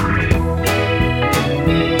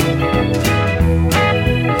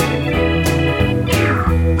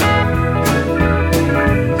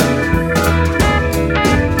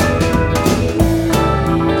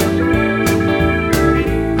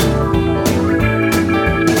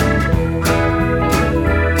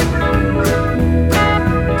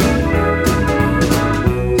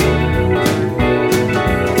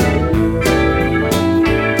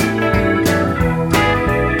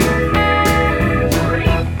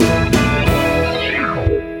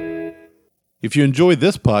 If you enjoyed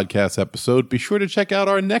this podcast episode, be sure to check out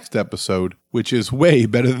our next episode, which is way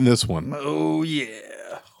better than this one. Oh,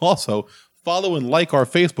 yeah. Also, follow and like our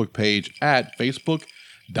Facebook page at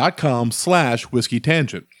facebook.com/Whiskey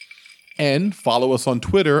Tangent. And follow us on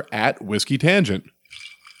Twitter at Whiskey Tangent.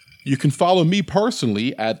 You can follow me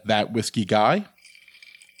personally at That Whiskey Guy.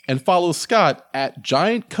 And follow Scott at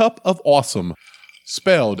Giant Cup of Awesome,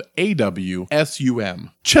 spelled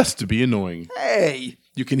AWSUM, just to be annoying. Hey.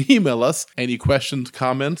 You can email us any questions,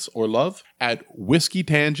 comments, or love at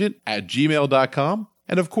whiskeytangent@gmail.com.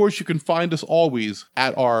 And of course, you can find us always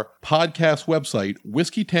at our podcast website,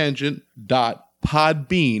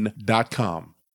 whiskeytangent.podbean.com.